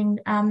 And I think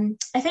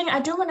I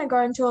do want to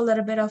go into a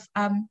little bit of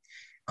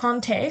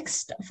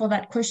context for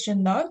that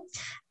question, though.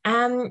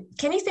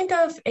 Can you think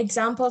of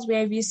examples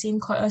where have you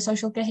seen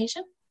social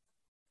cohesion?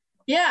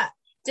 Yeah,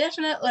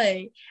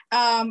 definitely.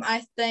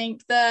 I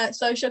think the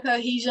social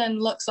cohesion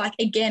looks like,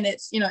 again,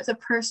 it's a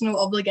personal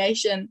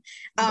obligation.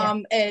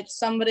 It's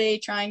somebody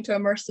trying to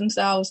immerse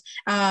themselves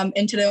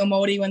into the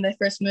Māori when they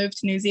first moved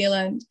to New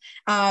Zealand.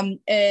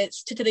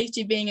 It's Te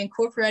Tiriti being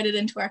incorporated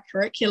into our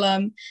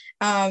curriculum,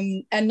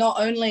 and not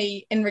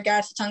only in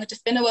regards to tangata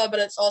whenua, but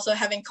it's also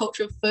having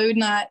cultural food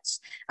nights,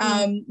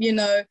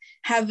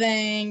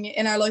 having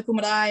in our local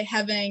marae,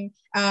 having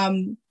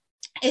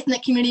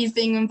ethnic communities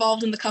being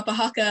involved in the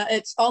kapahaka.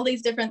 It's all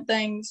these different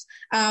things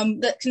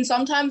that can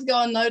sometimes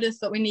go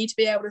unnoticed, but we need to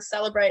be able to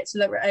celebrate so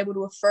that we're able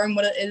to affirm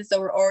what it is that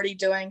we're already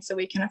doing, so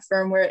we can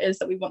affirm where it is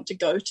that we want to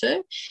go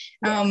to.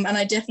 And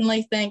I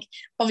definitely think,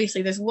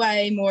 obviously, there's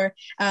way more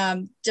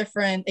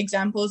different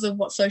examples of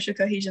what social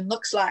cohesion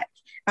looks like.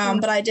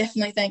 But I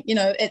definitely think,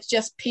 it's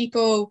just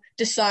people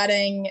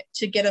deciding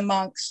to get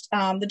amongst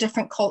the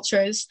different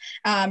cultures,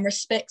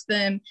 respect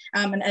them,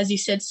 and as you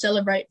said,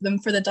 celebrate them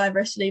for the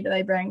diversity that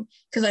they bring.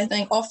 Because I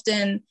think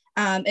often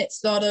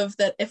it's thought of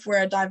that if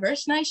we're a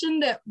diverse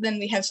nation, then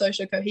we have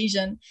social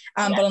cohesion.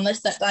 But unless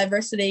that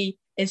diversity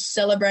is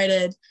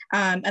celebrated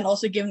and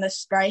also given the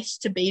space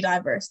to be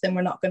diverse, then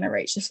we're not going to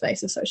reach the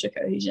space of social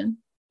cohesion.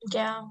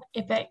 Yeah,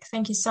 epic.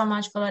 Thank you so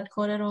much for that,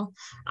 kōrero.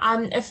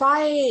 If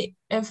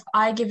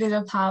I give you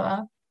the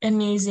power in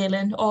New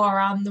Zealand or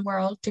around the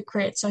world to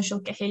create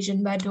social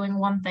cohesion by doing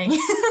one thing,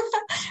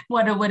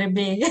 what would it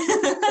be?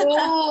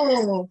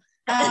 Oh,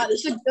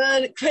 that's a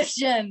good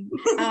question.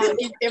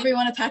 Give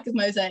everyone a pack of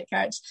mosaic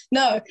cards.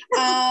 No,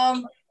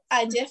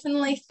 I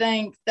definitely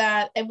think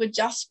that it would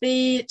just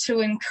be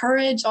to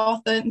encourage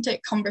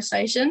authentic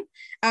conversation.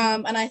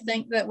 And I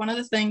think that one of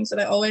the things that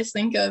I always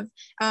think of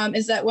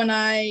is that when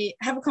I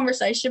have a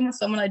conversation with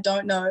someone I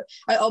don't know,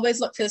 I always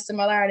look for the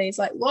similarities,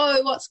 like,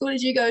 whoa, what school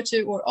did you go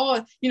to? Or,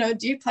 oh,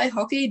 do you play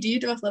hockey? Do you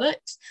do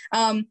athletics?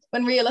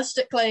 When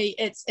realistically,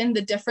 it's in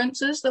the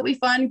differences that we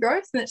find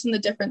growth, and it's in the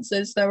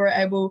differences that we're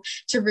able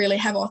to really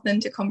have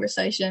authentic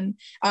conversation.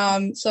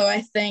 So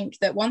I think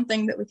that one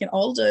thing that we can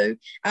all do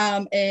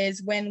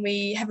is when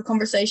we have a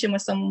conversation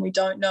with someone we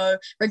don't know,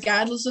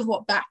 regardless of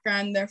what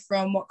background they're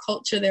from, what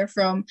culture they're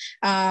from,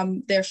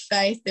 their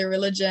faith, their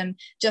religion,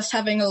 just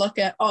having a look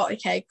at, oh,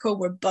 okay, cool,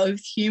 we're both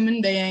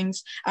human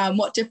beings.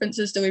 What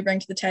differences do we bring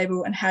to the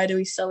table, and how do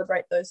we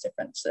celebrate those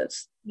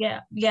differences?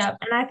 Yeah.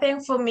 And I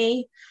think for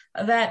me,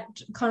 that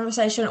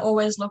conversation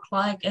always looked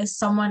like is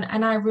someone,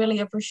 and I really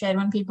appreciate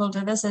when people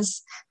do this,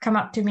 is come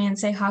up to me and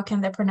say, how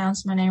can they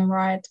pronounce my name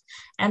right?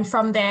 And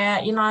from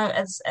there,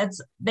 it's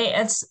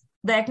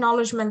the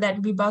acknowledgement that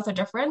we both are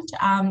different,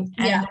 and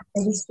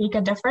we speak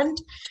are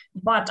different,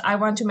 but I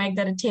want to make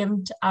that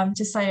attempt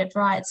to say it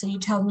right. So you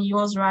tell me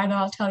yours right, and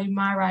I'll tell you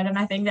my right. And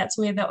I think that's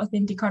where the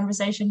authentic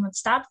conversation would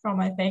start from,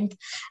 I think.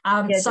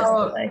 So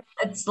definitely.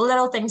 It's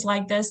little things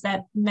like this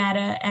that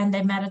matter, and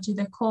they matter to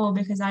the core,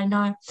 because I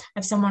know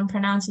if someone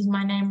pronounces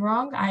my name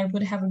wrong, I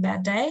would have a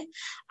bad day.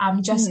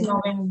 Just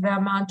knowing the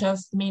amount of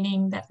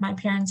meaning that my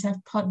parents have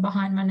put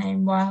behind my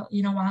name while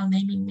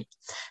naming me.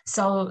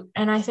 So,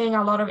 and I think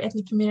a lot of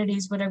ethnic communities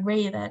would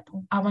agree that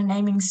our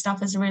naming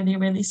stuff is really,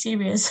 really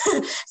serious.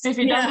 So if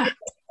you don't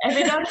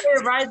get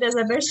it right, there's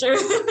an issue.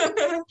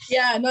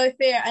 Yeah, no,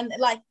 fair. And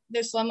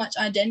there's so much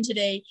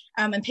identity,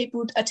 and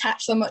people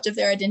attach so much of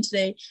their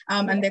identity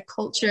and their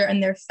culture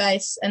and their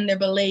faith and their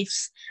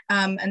beliefs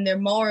and their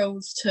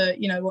morals to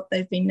what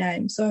they've been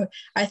named. So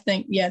I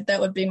think that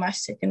would be my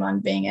second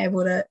one, being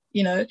able to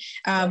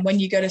when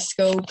you go to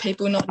school,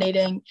 people not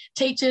needing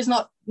teachers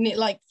not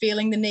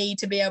feeling the need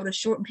to be able to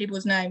shorten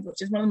people's names,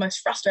 which is one of the most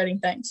frustrating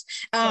things.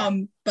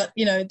 But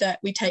that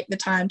we take the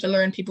time to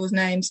learn people's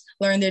names,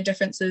 learn their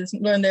differences,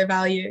 learn their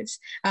values,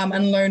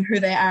 and learn who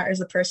they are as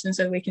a person,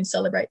 so we can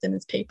celebrate them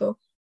as people.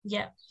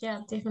 Yeah,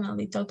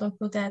 definitely. Toto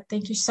for that.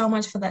 Thank you so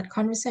much for that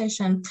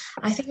conversation.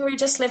 I think we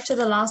just left to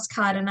the last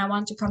card, and I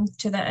want to come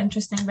to the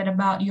interesting bit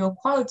about your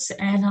quotes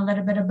and a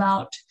little bit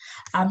about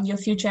your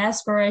future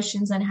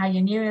aspirations and how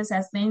your New Year's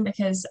has been,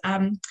 because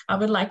I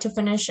would like to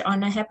finish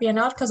on a happier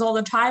note, because all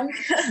the time,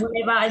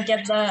 whenever I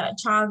get the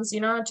chance,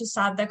 to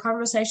start the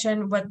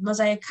conversation with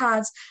mosaic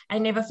cards, I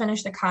never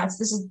finish the cards.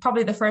 This is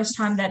probably the first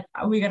time that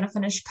we're going to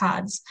finish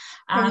cards.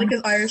 Probably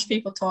because Irish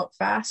people talk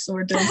fast, so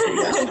we're doing pretty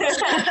well.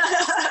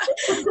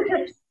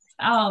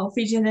 Oh,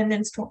 Fijian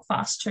Indians talk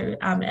fast too.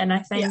 And I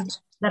think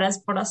that has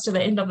brought us to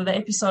the end of the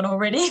episode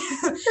already.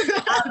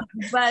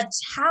 But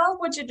how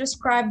would you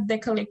describe the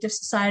collective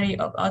society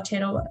of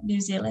Aotearoa New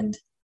Zealand?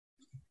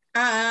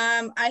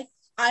 I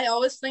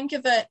always think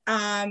of it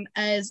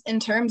as,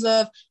 in terms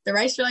of the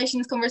race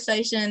relations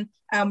conversation,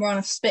 we're on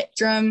a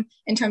spectrum.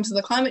 In terms of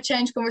the climate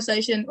change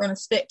conversation, we're on a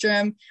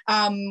spectrum.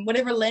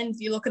 Whatever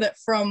lens you look at it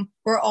from,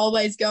 we're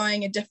always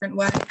going a different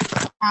way.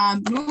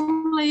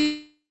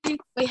 Normally,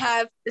 we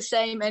have the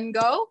same end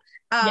goal,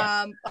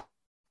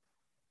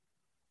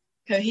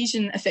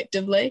 cohesion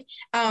effectively,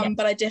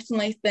 but I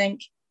definitely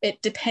think it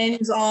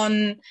depends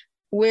on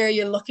where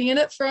you're looking at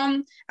it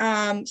from.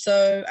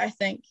 So I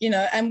think,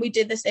 and we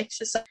did this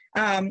exercise,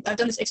 I've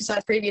done this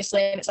exercise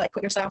previously, and it's like,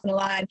 put yourself in a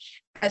line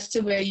as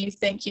to where you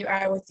think you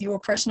are with your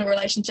personal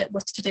relationship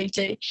with Te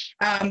Tiriti,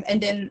 and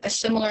then a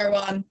similar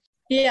one.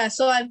 Yeah,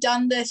 so I've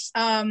done this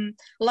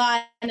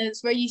line,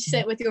 it's where you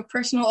sit with your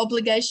personal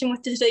obligation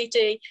with Te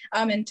Tiriti,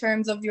 in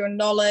terms of your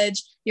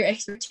knowledge, your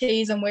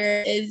expertise, and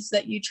where it is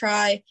that you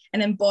try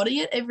and embody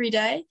it every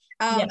day.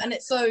 And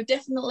it's so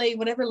definitely,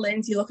 whatever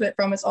lens you look at it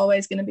from, it's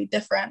always going to be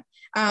different.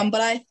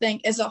 But I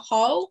think as a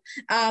whole,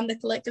 the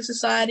collective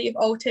society of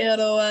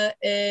Aotearoa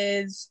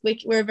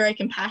we're a very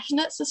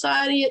compassionate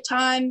society at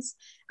times.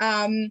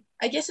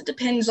 I guess it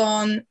depends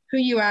on who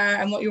you are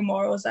and what your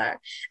morals are.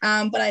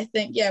 But I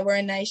think, we're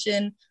a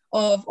nation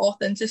of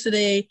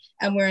authenticity,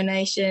 and we're a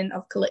nation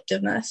of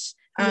collectiveness.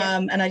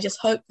 And I just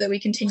hope that we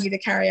continue to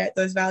carry out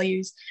those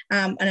values,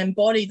 and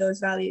embody those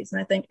values.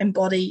 And I think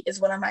embody is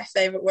one of my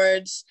favorite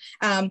words,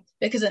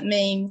 because it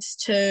means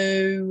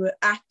to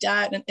act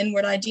out an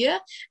inward idea.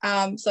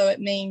 So it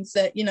means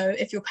that,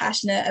 if you're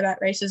passionate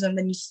about racism,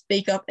 then you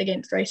speak up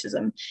against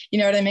racism. You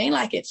know what I mean?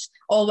 Like, it's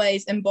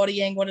always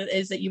embodying what it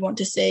is that you want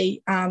to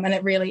see. And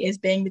it really is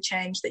being the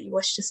change that you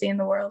wish to see in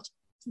the world.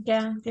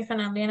 Yeah,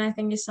 definitely. And I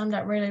think you summed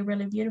up really,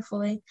 really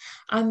beautifully.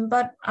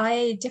 But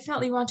I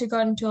definitely want to go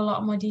into a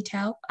lot more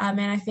detail.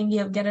 And I think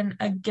you've given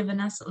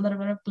us a little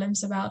bit of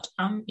glimpse about,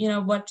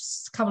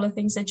 what's a couple of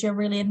things that you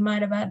really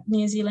admired about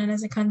New Zealand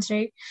as a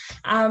country.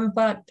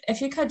 But if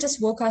you could just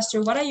walk us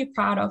through, what are you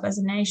proud of as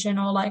a nation,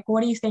 or like,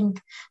 what do you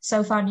think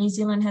so far New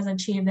Zealand has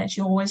achieved that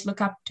you always look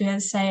up to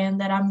as saying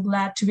that I'm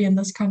glad to be in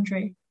this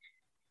country?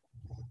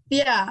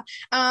 Yeah,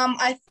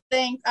 I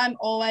think I'm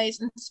always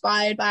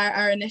inspired by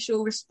our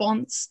initial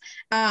response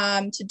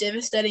to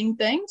devastating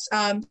things,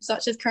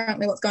 such as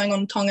currently what's going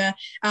on in Tonga,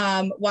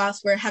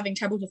 whilst we're having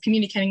trouble with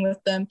communicating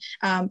with them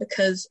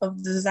because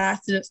of the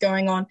disaster that's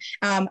going on.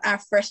 Our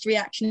first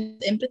reaction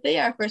is empathy.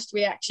 Our first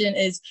reaction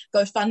is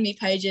GoFundMe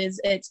pages.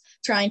 It's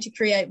trying to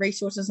create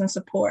resources and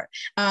support.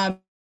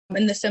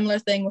 And the similar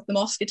thing with the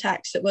mosque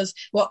attacks, it was,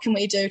 what can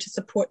we do to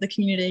support the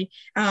community?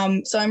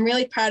 So I'm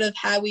really proud of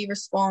how we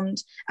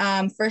respond,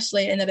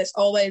 firstly, in that it's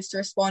always to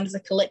respond as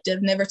a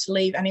collective, never to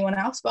leave anyone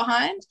else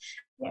behind.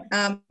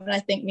 And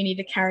I think we need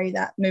to carry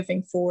that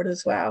moving forward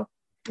as well.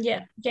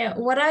 Yeah.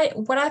 What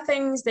are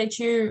things that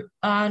you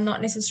are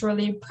not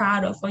necessarily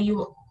proud of,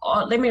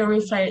 or let me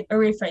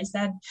rephrase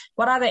that.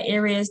 What are the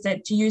areas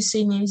that do you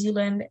see New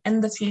Zealand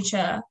in the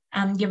future,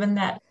 given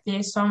that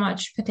there's so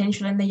much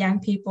potential in the young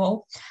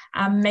people,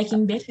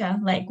 making better?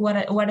 Like,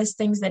 what is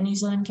things that New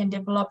Zealand can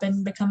develop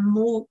and become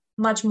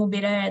much more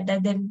better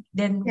than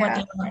what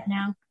they are right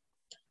now?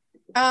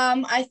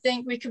 I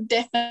think we could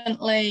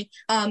definitely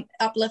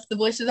uplift the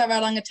voices of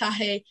our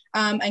rangatahi,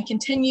 and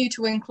continue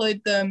to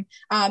include them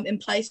in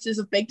places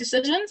of big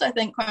decisions. I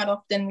think quite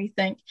often we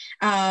think,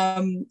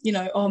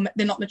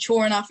 they're not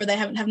mature enough, or they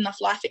haven't had enough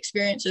life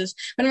experiences.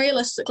 And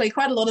realistically,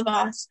 quite a lot of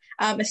us,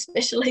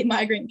 especially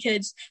migrant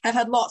kids, have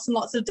had lots and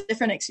lots of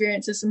different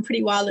experiences, some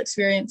pretty wild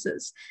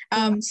experiences.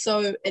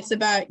 So it's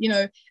about,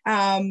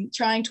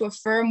 trying to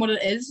affirm what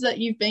it is that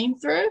you've been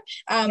through,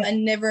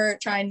 and never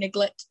try and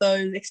neglect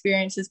those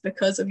experiences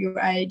because of your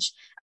age.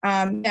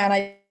 And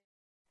I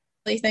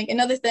think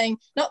another thing,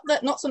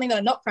 not something that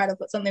I'm not proud of,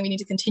 but something we need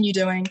to continue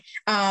doing,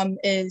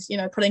 is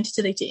putting Te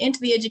Tiriti into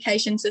the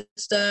education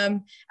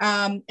system,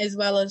 as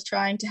well as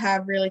trying to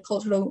have really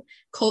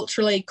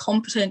culturally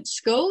competent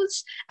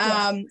schools,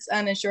 and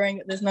ensuring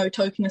that there's no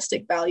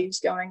tokenistic values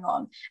going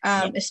on,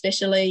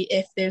 especially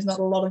if there's not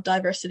a lot of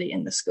diversity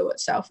in the school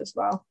itself as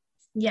well.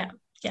 Yeah,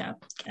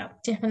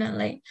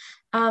 definitely.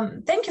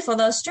 Thank you for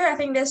those two. I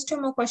think there's two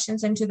more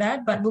questions into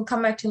that, but we'll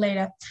come back to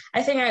later.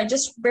 I think I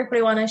just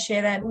briefly want to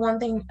share that one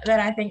thing that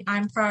I think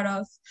I'm proud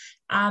of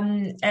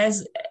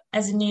as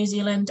a New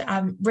Zealand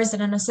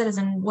resident or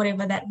citizen,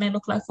 whatever that may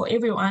look like for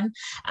everyone,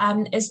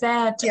 is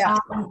that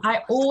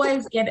I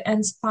always get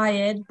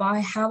inspired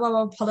by how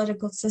our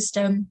political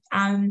system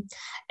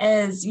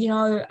is,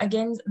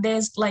 again,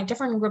 there's like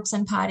different groups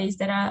and parties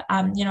that are,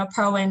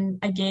 pro and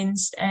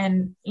against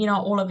and,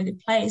 all over the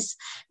place.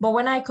 But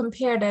when I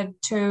compared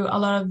it to a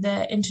lot of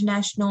the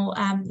international,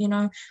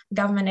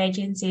 government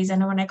agencies,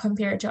 and when I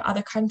compare it to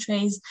other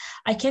countries,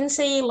 I can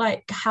see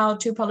like how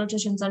two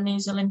politicians in New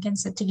Zealand can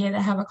sit together,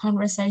 have a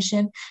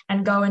conversation,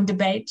 and go and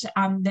debate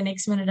the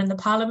next minute in the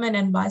parliament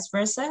and vice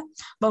versa.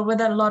 But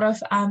with a lot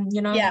of,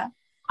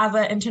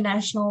 other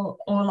international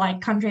or like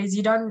countries,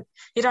 you don't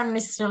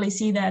necessarily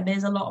see that.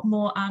 There's a lot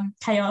more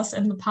chaos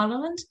in the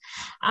parliament.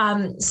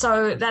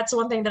 So that's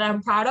one thing that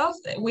I'm proud of.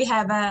 We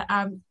have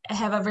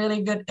a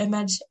really good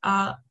image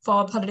for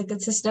our political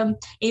system,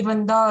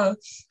 even though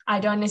I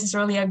don't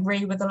necessarily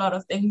agree with a lot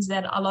of things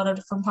that a lot of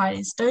different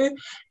parties do.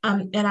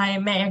 And I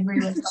may agree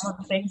with some of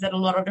the things that a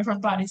lot of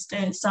different parties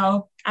do.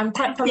 So I'm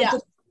quite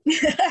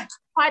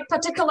quite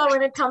particular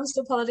when it comes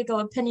to political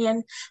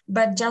opinion,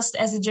 but just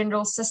as a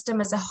general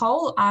system as a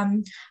whole,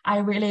 I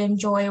really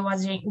enjoy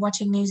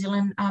watching New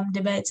Zealand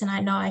debates, and I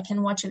know I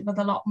can watch it with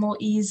a lot more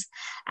ease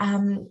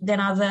than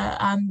other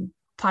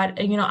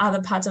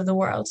other parts of the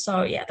world.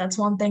 So yeah, that's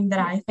one thing that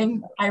I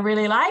think I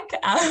really like.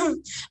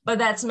 But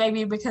that's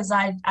maybe because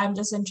I'm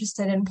just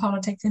interested in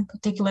politics in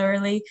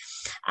particularly.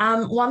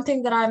 One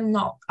thing that I'm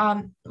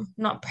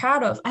not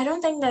proud of, I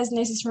don't think there's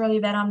necessarily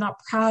that I'm not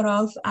proud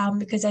of,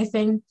 because I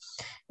think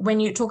when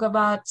you talk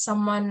about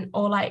someone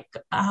or like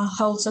a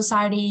whole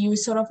society, you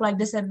sort of like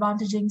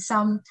disadvantaging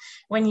some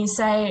when you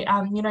say,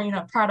 you're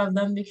not proud of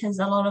them, because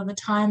a lot of the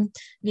time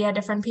there are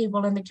different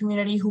people in the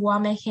community who are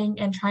making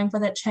and trying for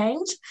that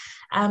change.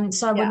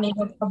 So I would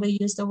never probably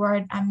use the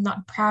word I'm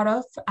not proud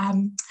of.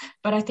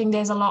 But I think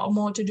there's a lot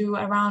more to do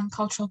around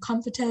cultural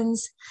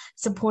competence,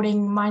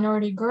 supporting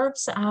minority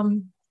groups,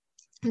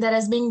 that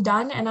is being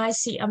done. And I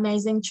see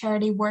amazing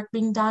charity work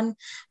being done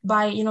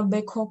by,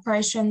 big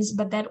corporations,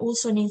 but that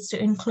also needs to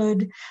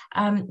include,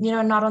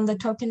 not on the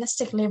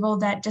tokenistic level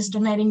that just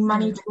donating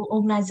money to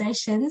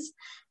organizations,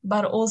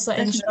 but also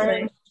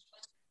ensuring,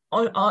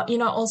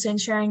 also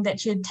ensuring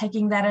that you're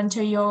taking that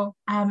into your,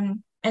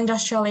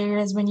 industrial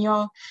areas when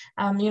you're,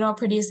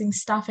 producing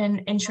stuff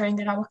and ensuring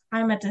that our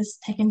climate is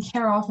taken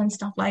care of and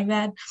stuff like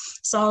that.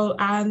 So,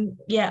 and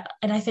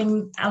I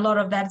think a lot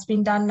of that's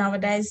been done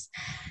nowadays.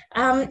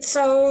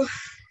 So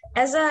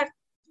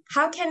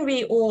how can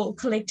we all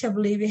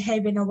collectively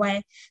behave in a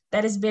way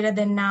that is better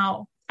than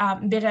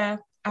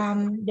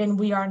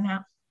we are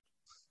now?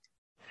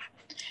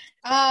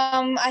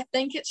 I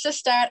think it's to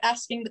start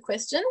asking the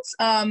questions,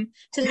 to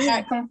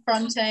start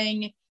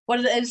confronting what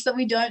it is that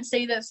we don't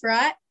see that's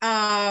right.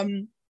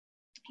 The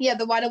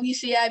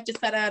YWCA have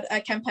just put out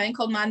a campaign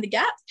called Mind the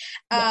Gap,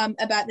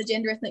 about the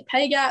gender ethnic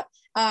pay gap,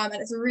 and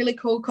it's a really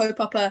cool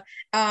kaupapa,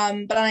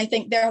 but I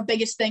think their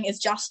biggest thing is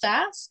just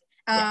ask,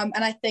 and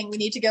I think we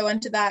need to go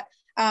into that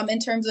in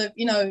terms of,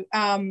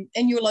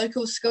 in your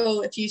local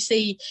school, if you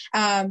see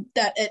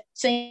that it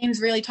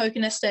seems really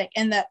tokenistic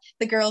and that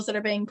the girls that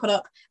are being put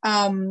up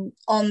on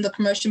the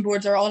promotion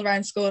boards are all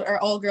around school are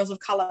all girls of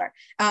colour,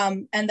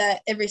 and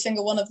that every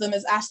single one of them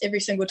is asked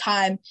every single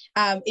time,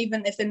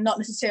 even if they're not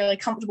necessarily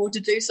comfortable to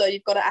do so,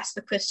 you've got to ask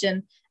the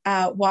question,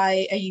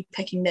 why are you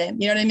picking them?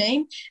 You know what I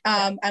mean?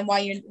 And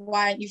why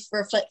aren't you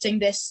reflecting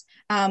this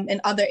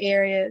in other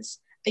areas?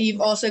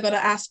 You've also got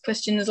to ask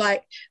questions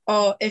like,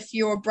 if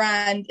your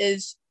brand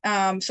is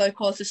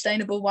so-called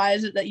sustainable, why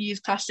is it that you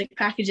use plastic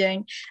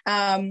packaging?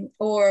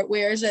 Or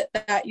where is it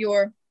that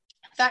your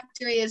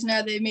factory is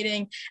now they're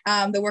meeting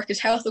the workers'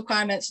 health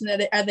requirements,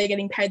 and are they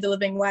getting paid the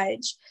living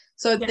wage?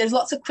 So there's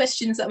lots of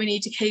questions that we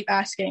need to keep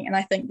asking, and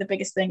I think the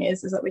biggest thing is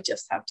that we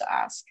just have to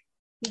ask.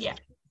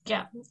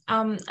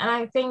 And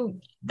I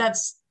think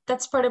that's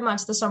pretty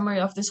much the summary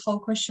of this whole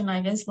question,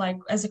 I guess, like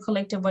as a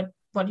collective,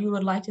 what you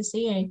would like to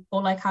see,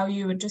 or like how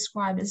you would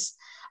describe is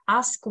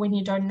ask when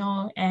you don't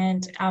know,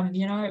 and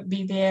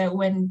be there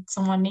when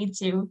someone needs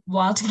you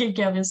while taking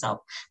care of yourself.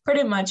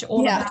 Pretty much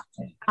all of that.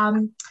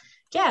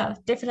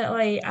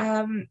 Definitely.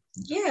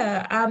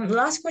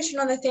 Last question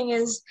on the thing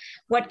is,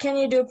 what can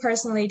you do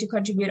personally to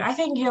contribute? I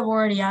think you have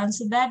already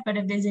answered that, but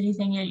if there's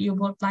anything you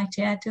would like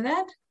to add to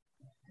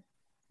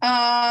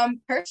that.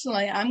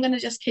 Personally, I'm going to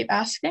just keep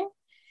asking.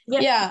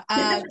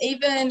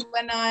 Even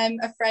when I'm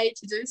afraid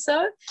to do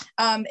so,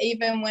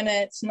 even when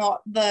it's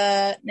not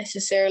the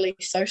necessarily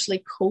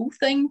socially cool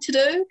thing to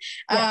do,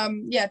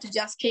 to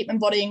just keep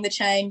embodying the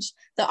change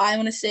that I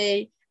want to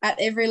see at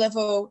every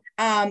level,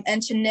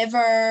 and to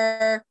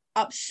never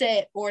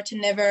upset or to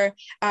never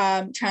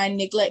try and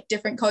neglect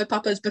different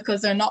kaupapas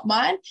because they're not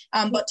mine,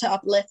 but to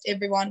uplift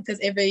everyone because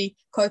every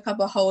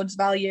kaupapa holds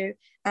value.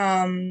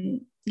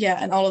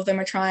 And all of them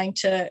are trying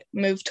to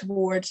move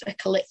towards a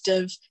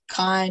collective,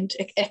 kind,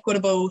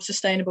 equitable,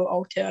 sustainable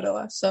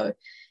Aotearoa. So,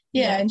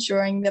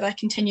 ensuring that I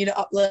continue to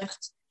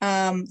uplift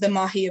the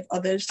mahi of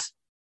others.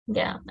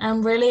 Yeah,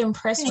 I'm really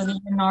impressed with you,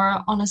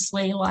 Nora,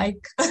 honestly.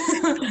 Like,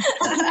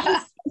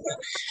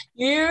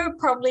 you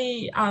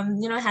probably,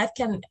 and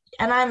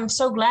I'm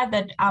so glad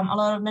that a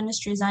lot of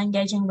ministries are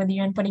engaging with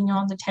you and putting you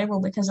on the table,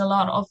 because a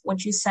lot of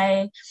what you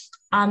say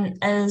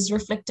is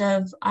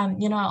reflective,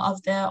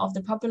 of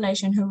the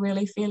population who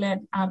really feel it,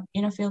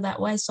 feel that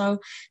way. So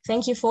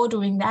thank you for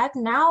doing that.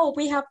 Now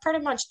we have pretty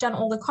much done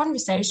all the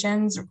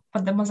conversations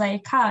with the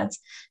mosaic cards.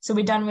 So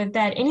we're done with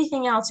that.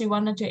 Anything else you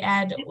wanted to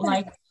add,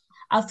 like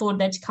a thought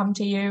that's come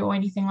to you or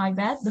anything like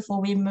that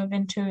before we move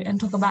into and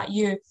talk about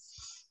you?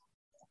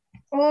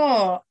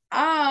 I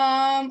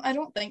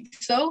don't think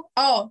so.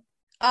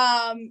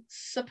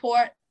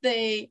 Support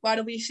the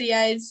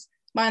YWCA's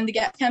Mind the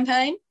Gap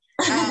campaign.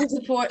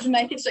 Support the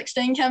Make It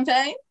 16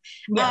 campaign.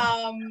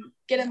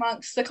 Get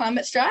amongst the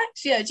climate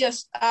strikes.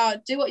 Just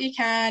do what you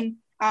can.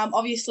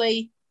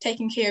 Obviously,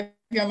 taking care of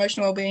your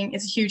emotional well-being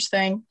is a huge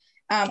thing,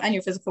 and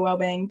your physical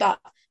well-being, but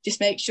just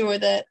make sure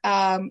that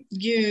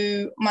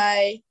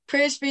my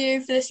prayers for you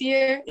for this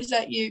year is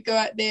that you go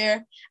out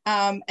there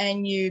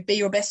and you be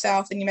your best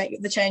self and you make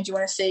the change you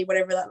want to see,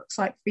 whatever that looks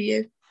like for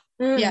you.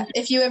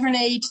 If you ever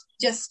need,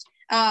 just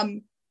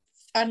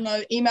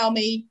email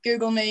me,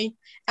 Google me,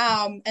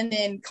 and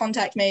then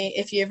contact me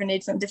if you ever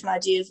need some different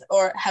ideas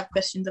or have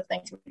questions of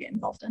things we get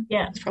involved in.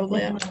 That's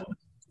probably it.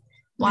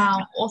 Wow,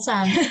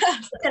 awesome.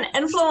 What an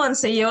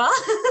influencer you are.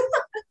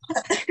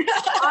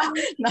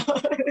 No,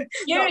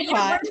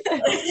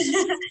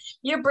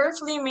 you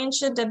briefly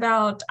mentioned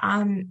about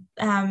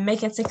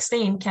Make It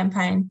 16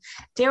 campaign.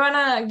 Do you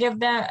want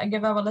to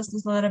give our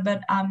listeners a little bit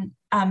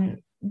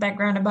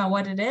background about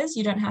what it is?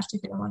 You don't have to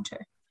if you don't want to.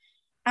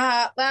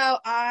 Well,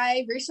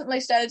 I recently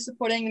started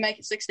supporting the Make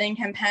It 16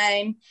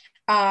 campaign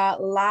end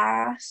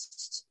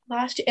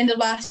of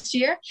last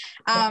year.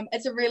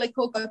 It's a really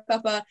cool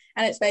kaupapa,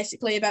 and it's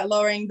basically about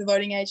lowering the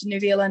voting age in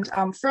New Zealand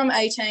from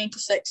 18 to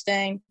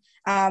 16,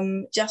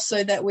 just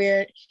so that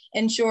we're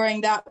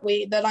ensuring that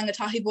the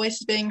rangatahi voice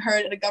is being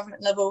heard at a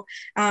government level.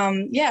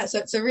 So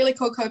it's a really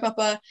cool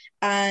kaupapa,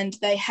 and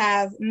they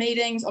have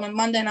meetings on a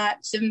Monday night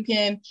at 7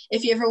 p.m.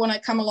 If you ever want to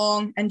come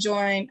along and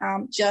join,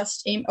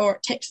 just or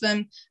text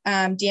them,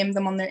 DM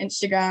them on their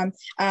Instagram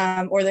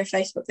or their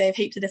Facebook. They have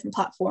heaps of different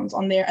platforms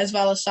on there, as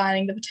well as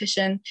signing the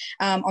petition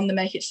on the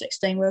Make It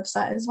 16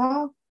 website as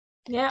well.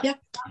 Yeah.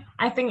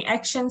 I think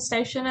Action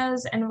Station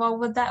is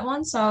involved with that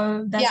one,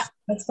 so that's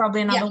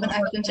probably another one.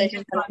 Action Station.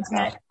 If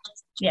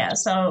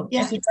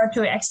you go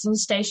to Action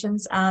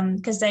Stations,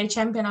 because they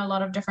champion a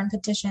lot of different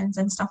petitions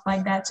and stuff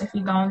like that. So if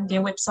you go on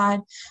their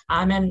website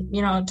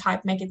and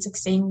type Make It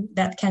 16,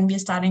 that can be a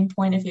starting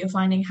point if you're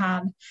finding it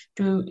hard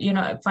to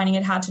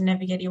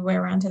navigate your way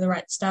around to the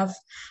right stuff.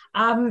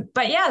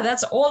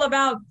 That's all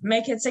about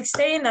Make It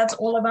 16. That's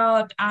all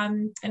about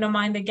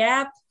Mind the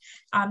Gap.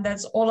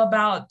 That's all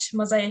about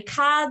mosaic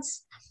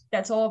cards.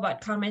 That's all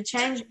about climate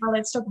change. Now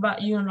let's talk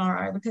about you,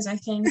 Nora, because I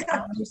think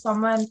you're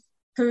someone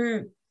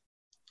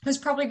who's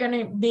probably going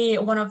to be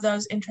one of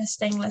those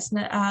interesting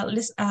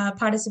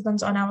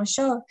participants on our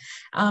show,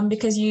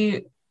 because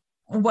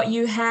what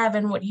you have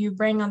and what you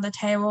bring on the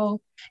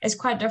table is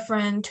quite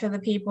different to the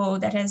people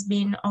that has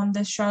been on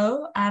the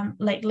show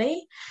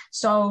lately.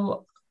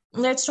 So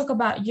let's talk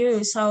about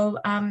you. So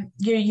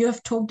you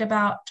have talked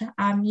about,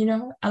 a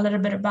little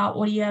bit about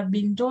what you have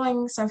been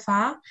doing so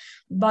far,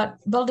 but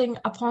building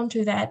upon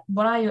to that,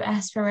 what are your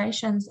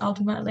aspirations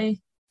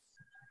ultimately?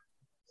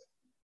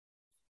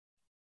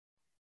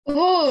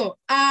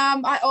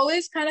 I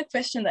always kind of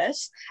question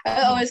this.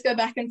 I always go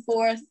back and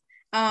forth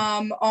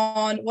on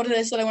what it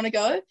is that I want to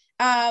go.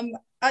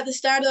 At the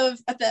start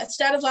of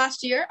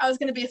last year, I was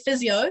going to be a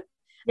physio.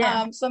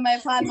 So my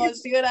plan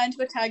was to go down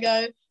to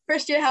Otago,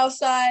 first year health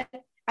side,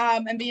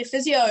 and be a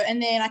physio. And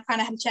then I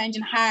kind of had a change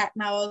in heart,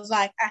 and I was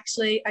like,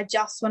 actually, I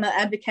just want to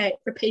advocate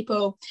for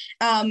people.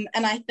 And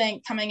I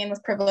think coming in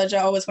with privilege, I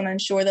always want to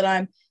ensure that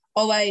I'm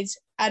always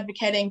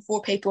advocating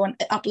for people and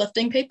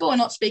uplifting people and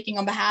not speaking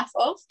on behalf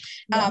of,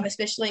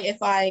 especially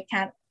if I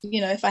can't,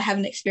 if I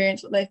haven't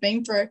experienced what they've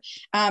been through.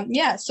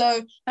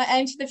 So my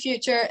aim for the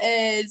future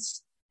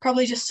is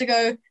probably just to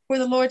go where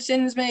the Lord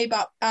sends me,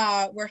 but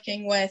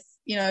working with,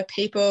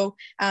 people,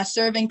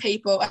 serving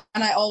people.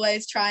 And I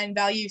always try and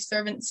value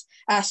service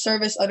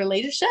over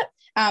leadership.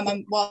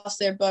 And whilst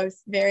they're both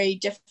very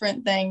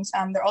different things,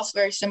 they're also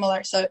very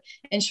similar. So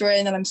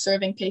ensuring that I'm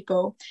serving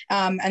people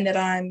and that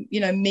I'm,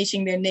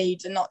 meeting their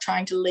needs and not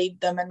trying to lead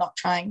them and not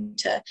trying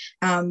to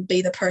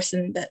be the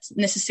person that's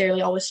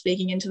necessarily always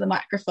speaking into the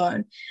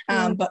microphone,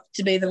 but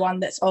to be the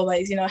one that's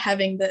always,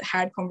 having the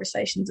hard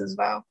conversations as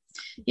well.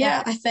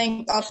 I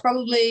think I'll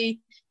probably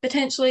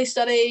potentially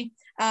study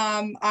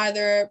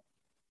either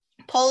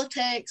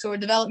politics or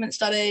development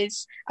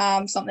studies,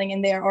 something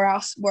in there, or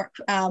else work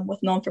with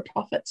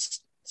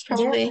non-for-profits. It's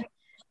probably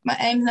my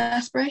aims and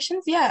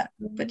aspirations.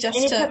 But just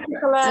any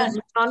particular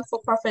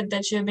non-for-profit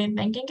that you've been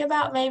thinking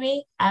about,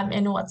 maybe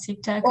in what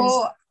sector?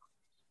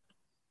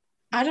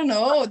 I don't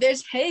know.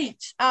 There's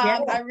heaps.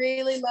 Yeah. I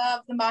really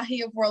love the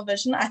mahi of World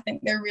Vision. I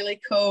think they're really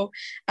cool.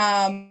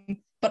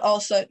 But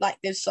also, like,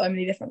 there's so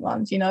many different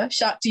ones, you know.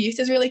 Shark to Youth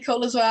is really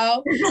cool as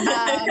well.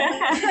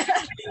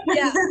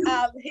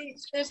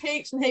 There's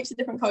heaps and heaps of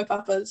different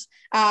kaupappas.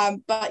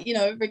 But, you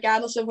know,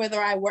 regardless of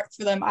whether I work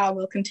for them, I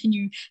will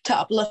continue to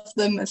uplift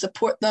them and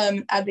support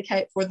them,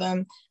 advocate for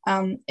them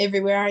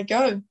everywhere I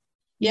go.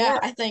 Yeah,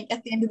 I think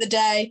at the end of the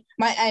day,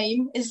 my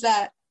aim is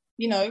that,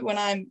 you know, when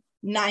I'm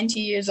 90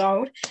 years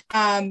old,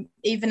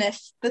 even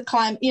if the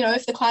climate, you know,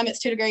 if the climate's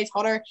 2 degrees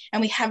hotter and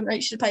we haven't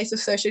reached a place of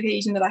social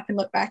cohesion, that I can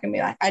look back and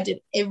be like, I did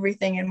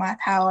everything in my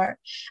power.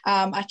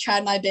 I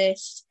tried my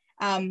best,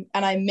 and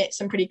I met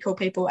some pretty cool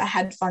people. I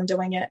had fun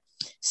doing it.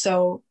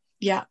 So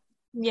yeah.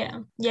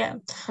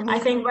 I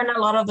think when a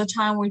lot of the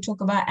time we talk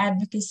about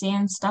advocacy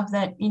and stuff,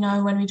 that, you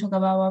know, when we talk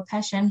about our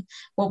passion,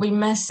 what we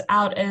miss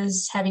out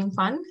is having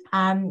fun,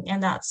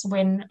 and that's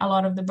when a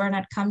lot of the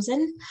burnout comes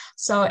in.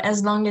 So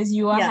as long as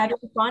you are having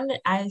fun,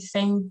 I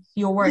think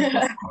your work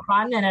is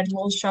fun, and it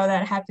will show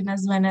that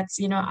happiness when it's,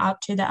 you know,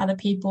 out to the other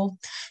people.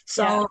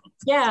 So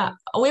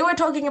we were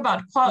talking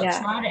about quotes,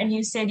 right? And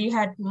you said you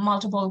had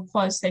multiple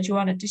quotes that you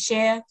wanted to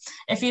share.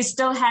 If you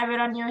still have it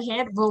on your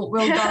head, we'll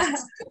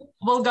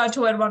go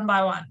to it one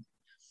by one.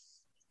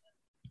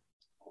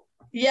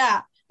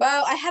 Yeah,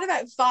 well, I had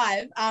about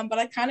 5, but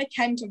I kind of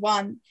came to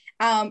one,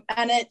 and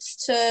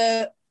it's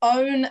to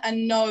own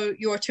and know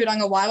your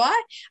tūranga waiwai.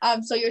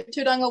 So your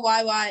tūranga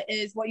waiwai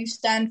is what you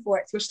stand for.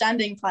 It's your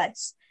standing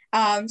place.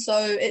 So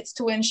it's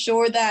to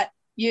ensure that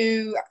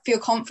you feel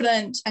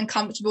confident and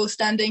comfortable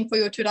standing for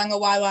your tūranga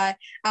waiwai,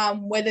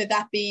 whether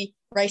that be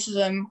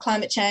racism,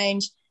 climate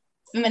change,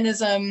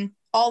 feminism,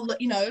 all,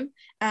 you know,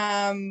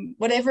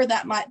 whatever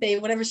that might be,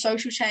 whatever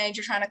social change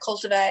you're trying to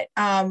cultivate,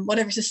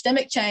 whatever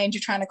systemic change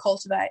you're trying to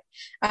cultivate,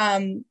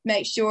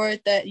 make sure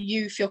that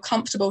you feel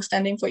comfortable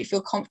standing for it, you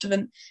feel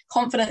confident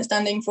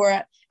standing for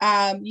it.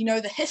 You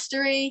know the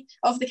history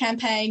of the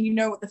campaign, you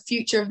know what the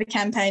future of the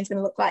campaign is going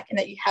to look like, and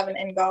that you have an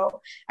end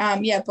goal.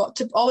 But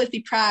to always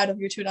be proud of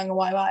your tūranga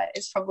waiwai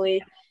is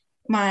probably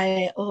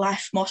my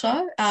life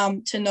motto,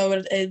 to know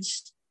what it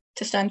is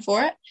to stand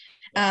for it.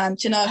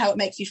 To know how it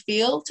makes you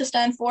feel to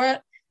stand for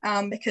it,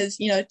 because,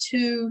 you know,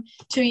 two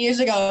years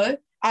ago,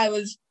 I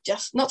was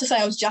just, not to say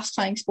I was just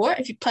playing sport.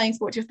 If you're playing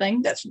sport's your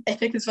thing, that's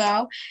epic as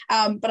well.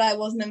 But I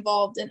wasn't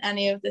involved in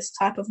any of this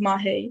type of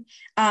mahi.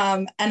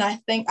 And I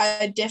think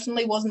I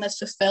definitely wasn't as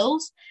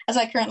fulfilled as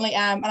I currently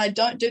am. And I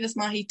don't do this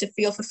mahi to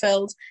feel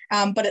fulfilled,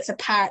 but it's a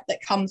part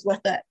that comes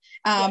with it,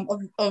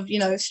 of you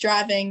know,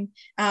 striving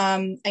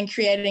and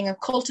creating and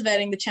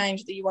cultivating the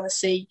change that you want to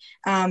see.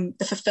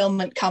 The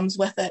fulfillment comes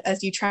with it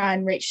as you try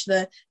and reach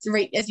the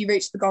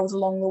goals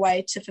along the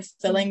way to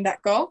fulfilling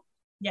that goal.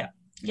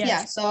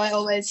 So I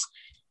always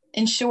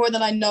ensure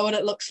that I know what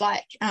it looks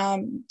like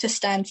to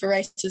stand for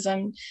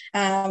racism,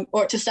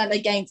 or to stand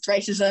against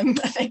racism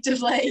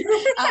effectively,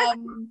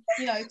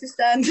 you know, to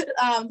stand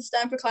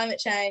for climate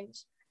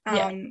change,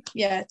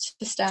 to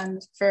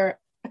stand for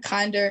a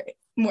kinder,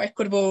 more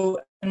equitable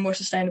and more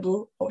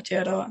sustainable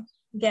Aotearoa.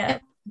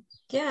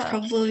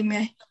 Probably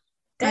me.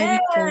 Damn,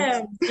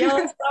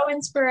 you're so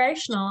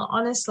inspirational,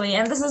 honestly.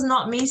 And this is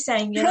not me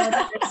saying, you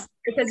know,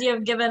 because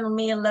you've given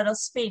me a little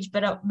speech,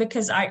 but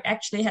because I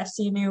actually have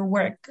seen your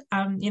work,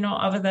 you know,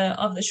 over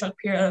the short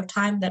period of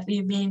time that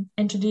we've been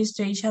introduced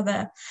to each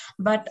other.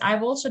 But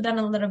I've also done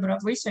a little bit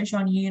of research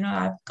on you. You know,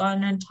 I've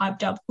gone and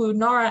typed up who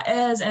Nora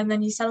is, and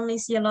then you suddenly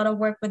see a lot of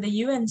work with the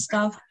UN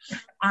stuff,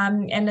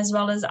 and as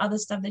well as other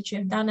stuff that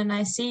you've done. And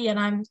I see,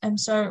 and I'm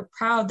so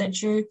proud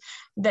that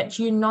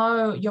you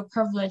know your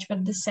privilege, but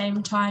at the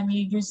same time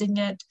you're using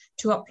it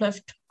to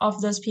uplift of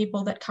those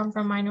people that come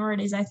from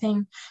minorities. I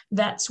think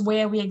that's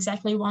where we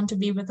exactly want to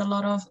be with a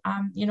lot of,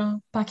 you know,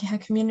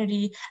 Pākehā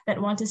community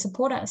that want to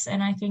support us.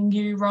 And I think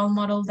you role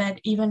model that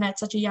even at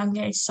such a young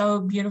age so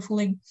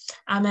beautifully,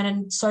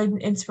 and so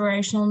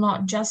inspirational,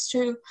 not just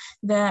to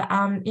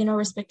the, you know,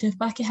 respective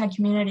Pākehā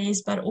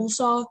communities, but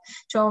also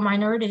to our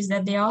minorities,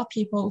 that there are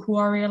people who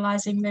are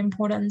realizing the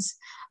importance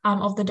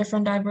of the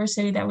different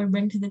diversity that we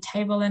bring to the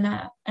table, and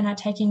are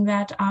taking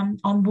that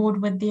on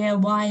board with their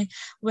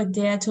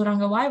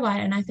tūranga waiwai.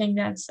 And I think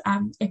that's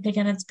epic,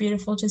 and it's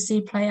beautiful to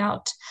see play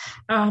out.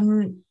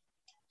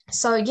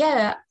 So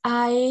yeah,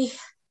 I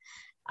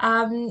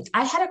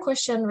had a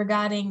question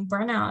regarding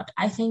burnout.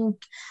 I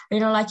think, you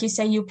know, like you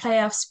say, you play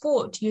a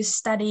sport, you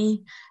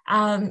study,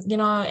 you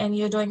know, and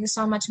you're doing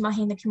so much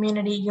mahi in the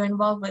community. You're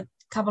involved with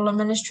couple of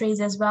ministries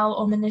as well,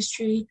 or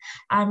ministry,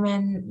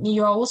 and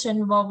you're also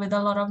involved with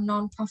a lot of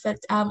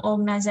non-profit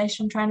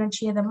organization trying to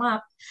cheer them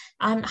up.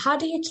 How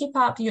do you keep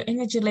up your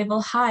energy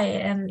level high,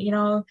 and, you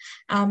know,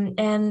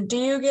 and do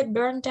you get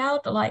burnt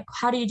out? Like,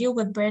 how do you deal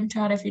with burnt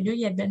out if you do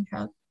get burnt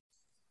out?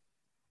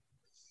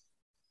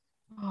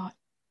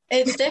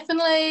 It's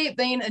definitely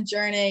been a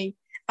journey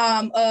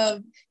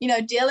of, you know,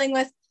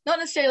 not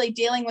necessarily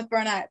dealing with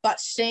burnout, but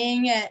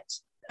seeing it,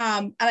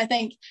 and I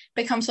think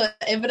becomes so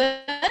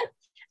evident.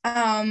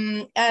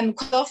 And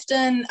quite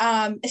often,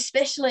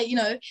 especially, you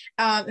know,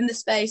 in the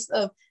space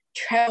of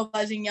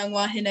trailblazing young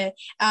wahine,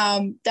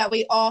 that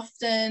we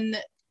often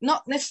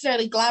not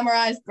necessarily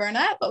glamorize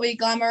burnout, but we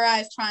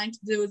glamorize trying to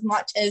do as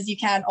much as you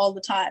can all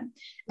the time.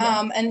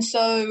 Yeah. And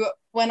so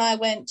when I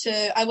went to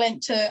the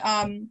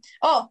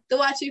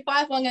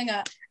Y25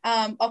 wanganga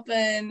up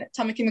in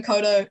Tamaki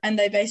Makaurau, and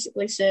they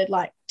basically said,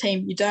 like,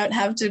 team, you don't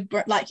have to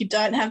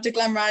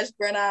glamorize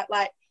burnout,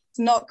 like, it's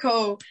not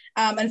cool.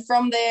 And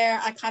from there,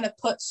 I kind of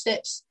put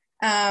steps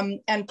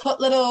and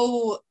put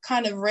little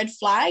kind of red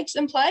flags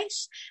in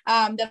place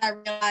that I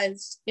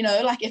realized,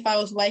 like, if I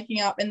was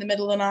waking up in the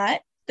middle of the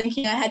night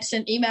thinking I had to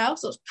send emails,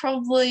 so it's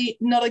probably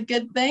not a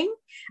good thing.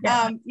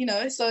 Yeah.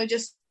 So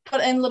just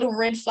put in little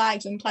red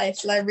flags in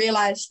place. And I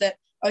realized that,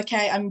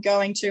 okay, I'm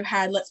going too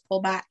hard, let's pull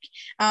back.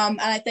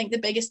 And I think the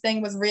biggest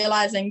thing was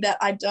realizing that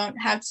I don't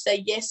have to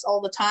say yes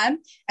all the time.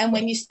 And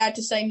when you start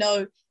to say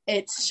no,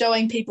 it's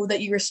showing people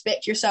that you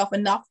respect yourself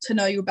enough to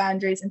know your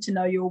boundaries and to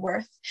know your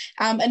worth.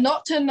 And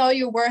not to know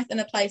your worth in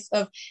a place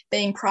of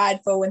being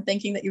prideful and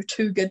thinking that you're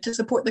too good to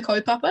support the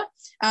kaupapa,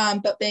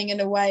 but being in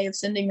a way of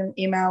sending them an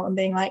email and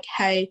being like,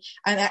 hey,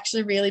 I'm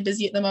actually really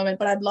busy at the moment,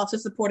 but I'd love to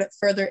support it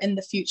further in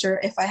the future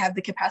if I have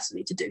the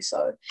capacity to do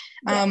so.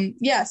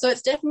 So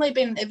it's definitely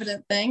been an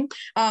evident thing,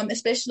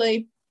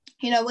 especially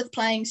with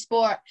playing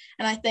sport.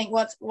 And I think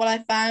what I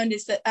found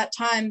is that at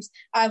times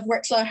I've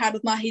worked so hard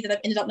with mahi that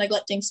I've ended up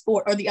neglecting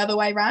sport, or the other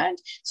way around.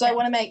 So I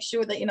want to make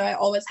sure that, I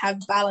always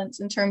have balance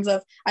in terms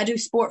of I do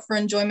sport for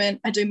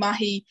enjoyment, I do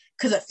mahi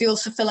because it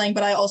feels fulfilling,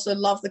 but I also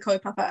love the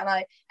kaupapa and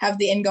I have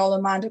the end goal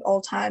in mind at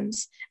all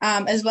times,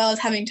 as well as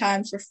having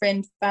times for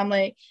friends,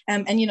 family,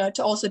 and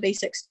to also be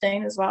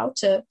 16 as well,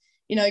 to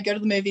go to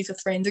the movies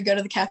with friends or go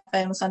to the cafe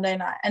on a Sunday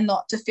night, and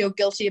not to feel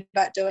guilty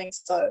about doing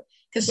so.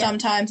 Because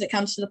sometimes it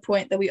comes to the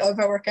point that we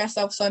overwork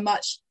ourselves so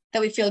much that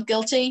we feel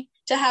guilty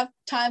to have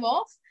time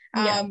off.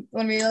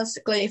 When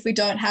realistically, if we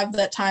don't have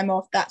that time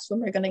off, that's when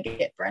we're going to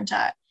get burnt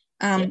out.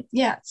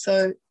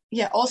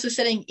 Also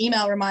setting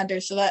email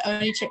reminders so that I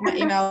only check my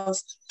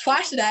emails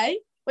twice a day,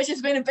 which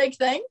has been a big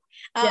thing.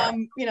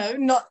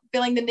 Not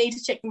feeling the need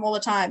to check them all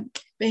the time,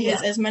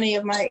 because as many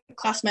of my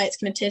classmates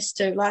can attest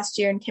to, last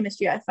year in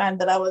chemistry, I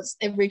found that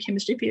every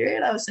chemistry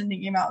period I was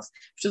sending emails,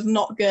 which was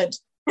not good.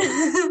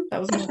 That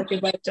was not a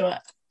good way to do it.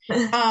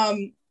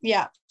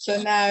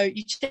 So now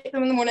you check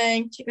them in the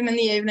morning, check them in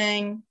the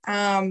evening.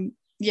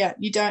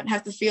 You don't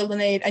have to feel the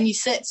need, and you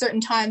set certain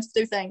times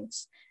to do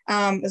things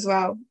as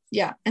well.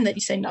 And that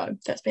you say no.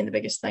 That's been the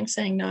biggest thing,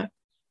 saying no.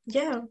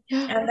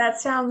 And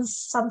that sounds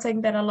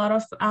something that a lot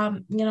of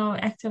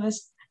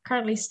activists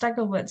currently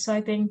struggle with. So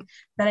I think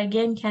that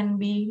again can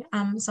be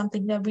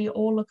something that we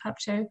all look up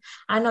to.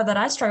 I know that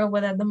I struggle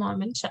with at the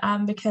moment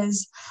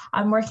because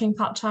I'm working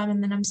part-time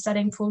and then I'm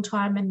studying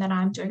full-time and then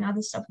I'm doing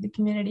other stuff in the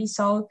community.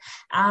 So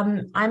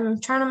I'm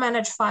trying to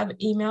manage 5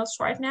 emails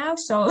right now.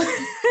 So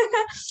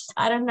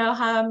I don't know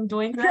how I'm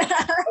doing that.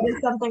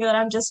 It's something that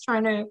I'm just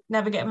trying to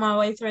navigate my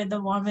way through at the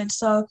moment.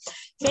 So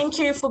thank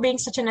you for being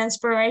such an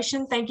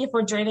inspiration. Thank you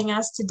for joining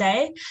us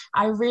today.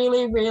 I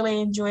really, really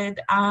enjoyed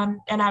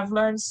and I've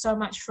learned so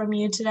much from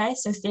you today.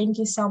 So thank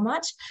you so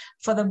much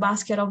for the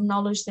basket of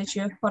knowledge that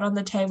you have put on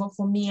the table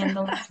for me and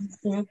the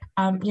listeners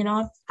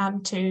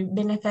to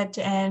benefit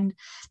and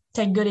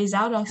take goodies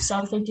out of.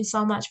 So thank you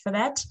so much for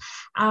that.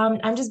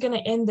 I'm just going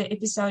to end the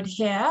episode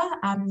here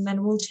and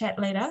then we'll chat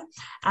later.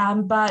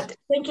 But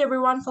thank you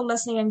everyone for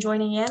listening and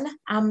joining in.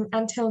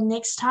 Until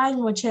next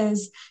time, which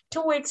is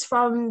 2 weeks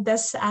from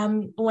this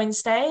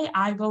Wednesday,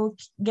 I will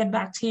get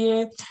back to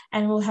you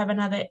and we'll have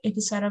another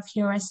episode of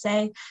Here I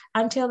Say.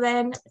 Until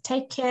then,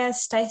 take care,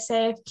 stay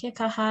safe, kia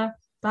kaha,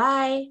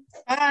 bye.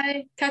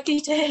 Bye, ka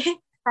kite.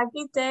 Ka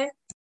kite.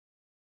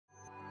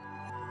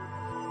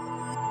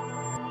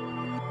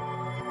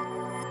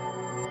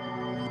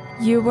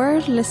 You were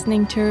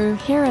listening to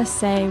Hear Us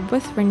Say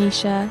with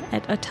Ranisha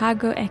at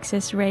Otago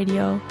Access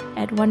Radio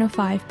at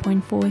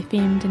 105.4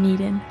 FM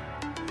Dunedin.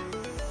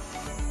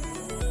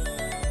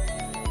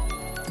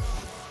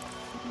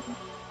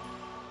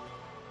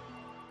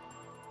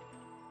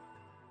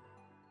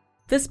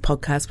 This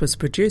podcast was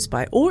produced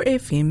by OAR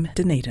FM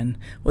Dunedin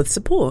with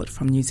support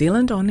from New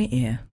Zealand On the Air.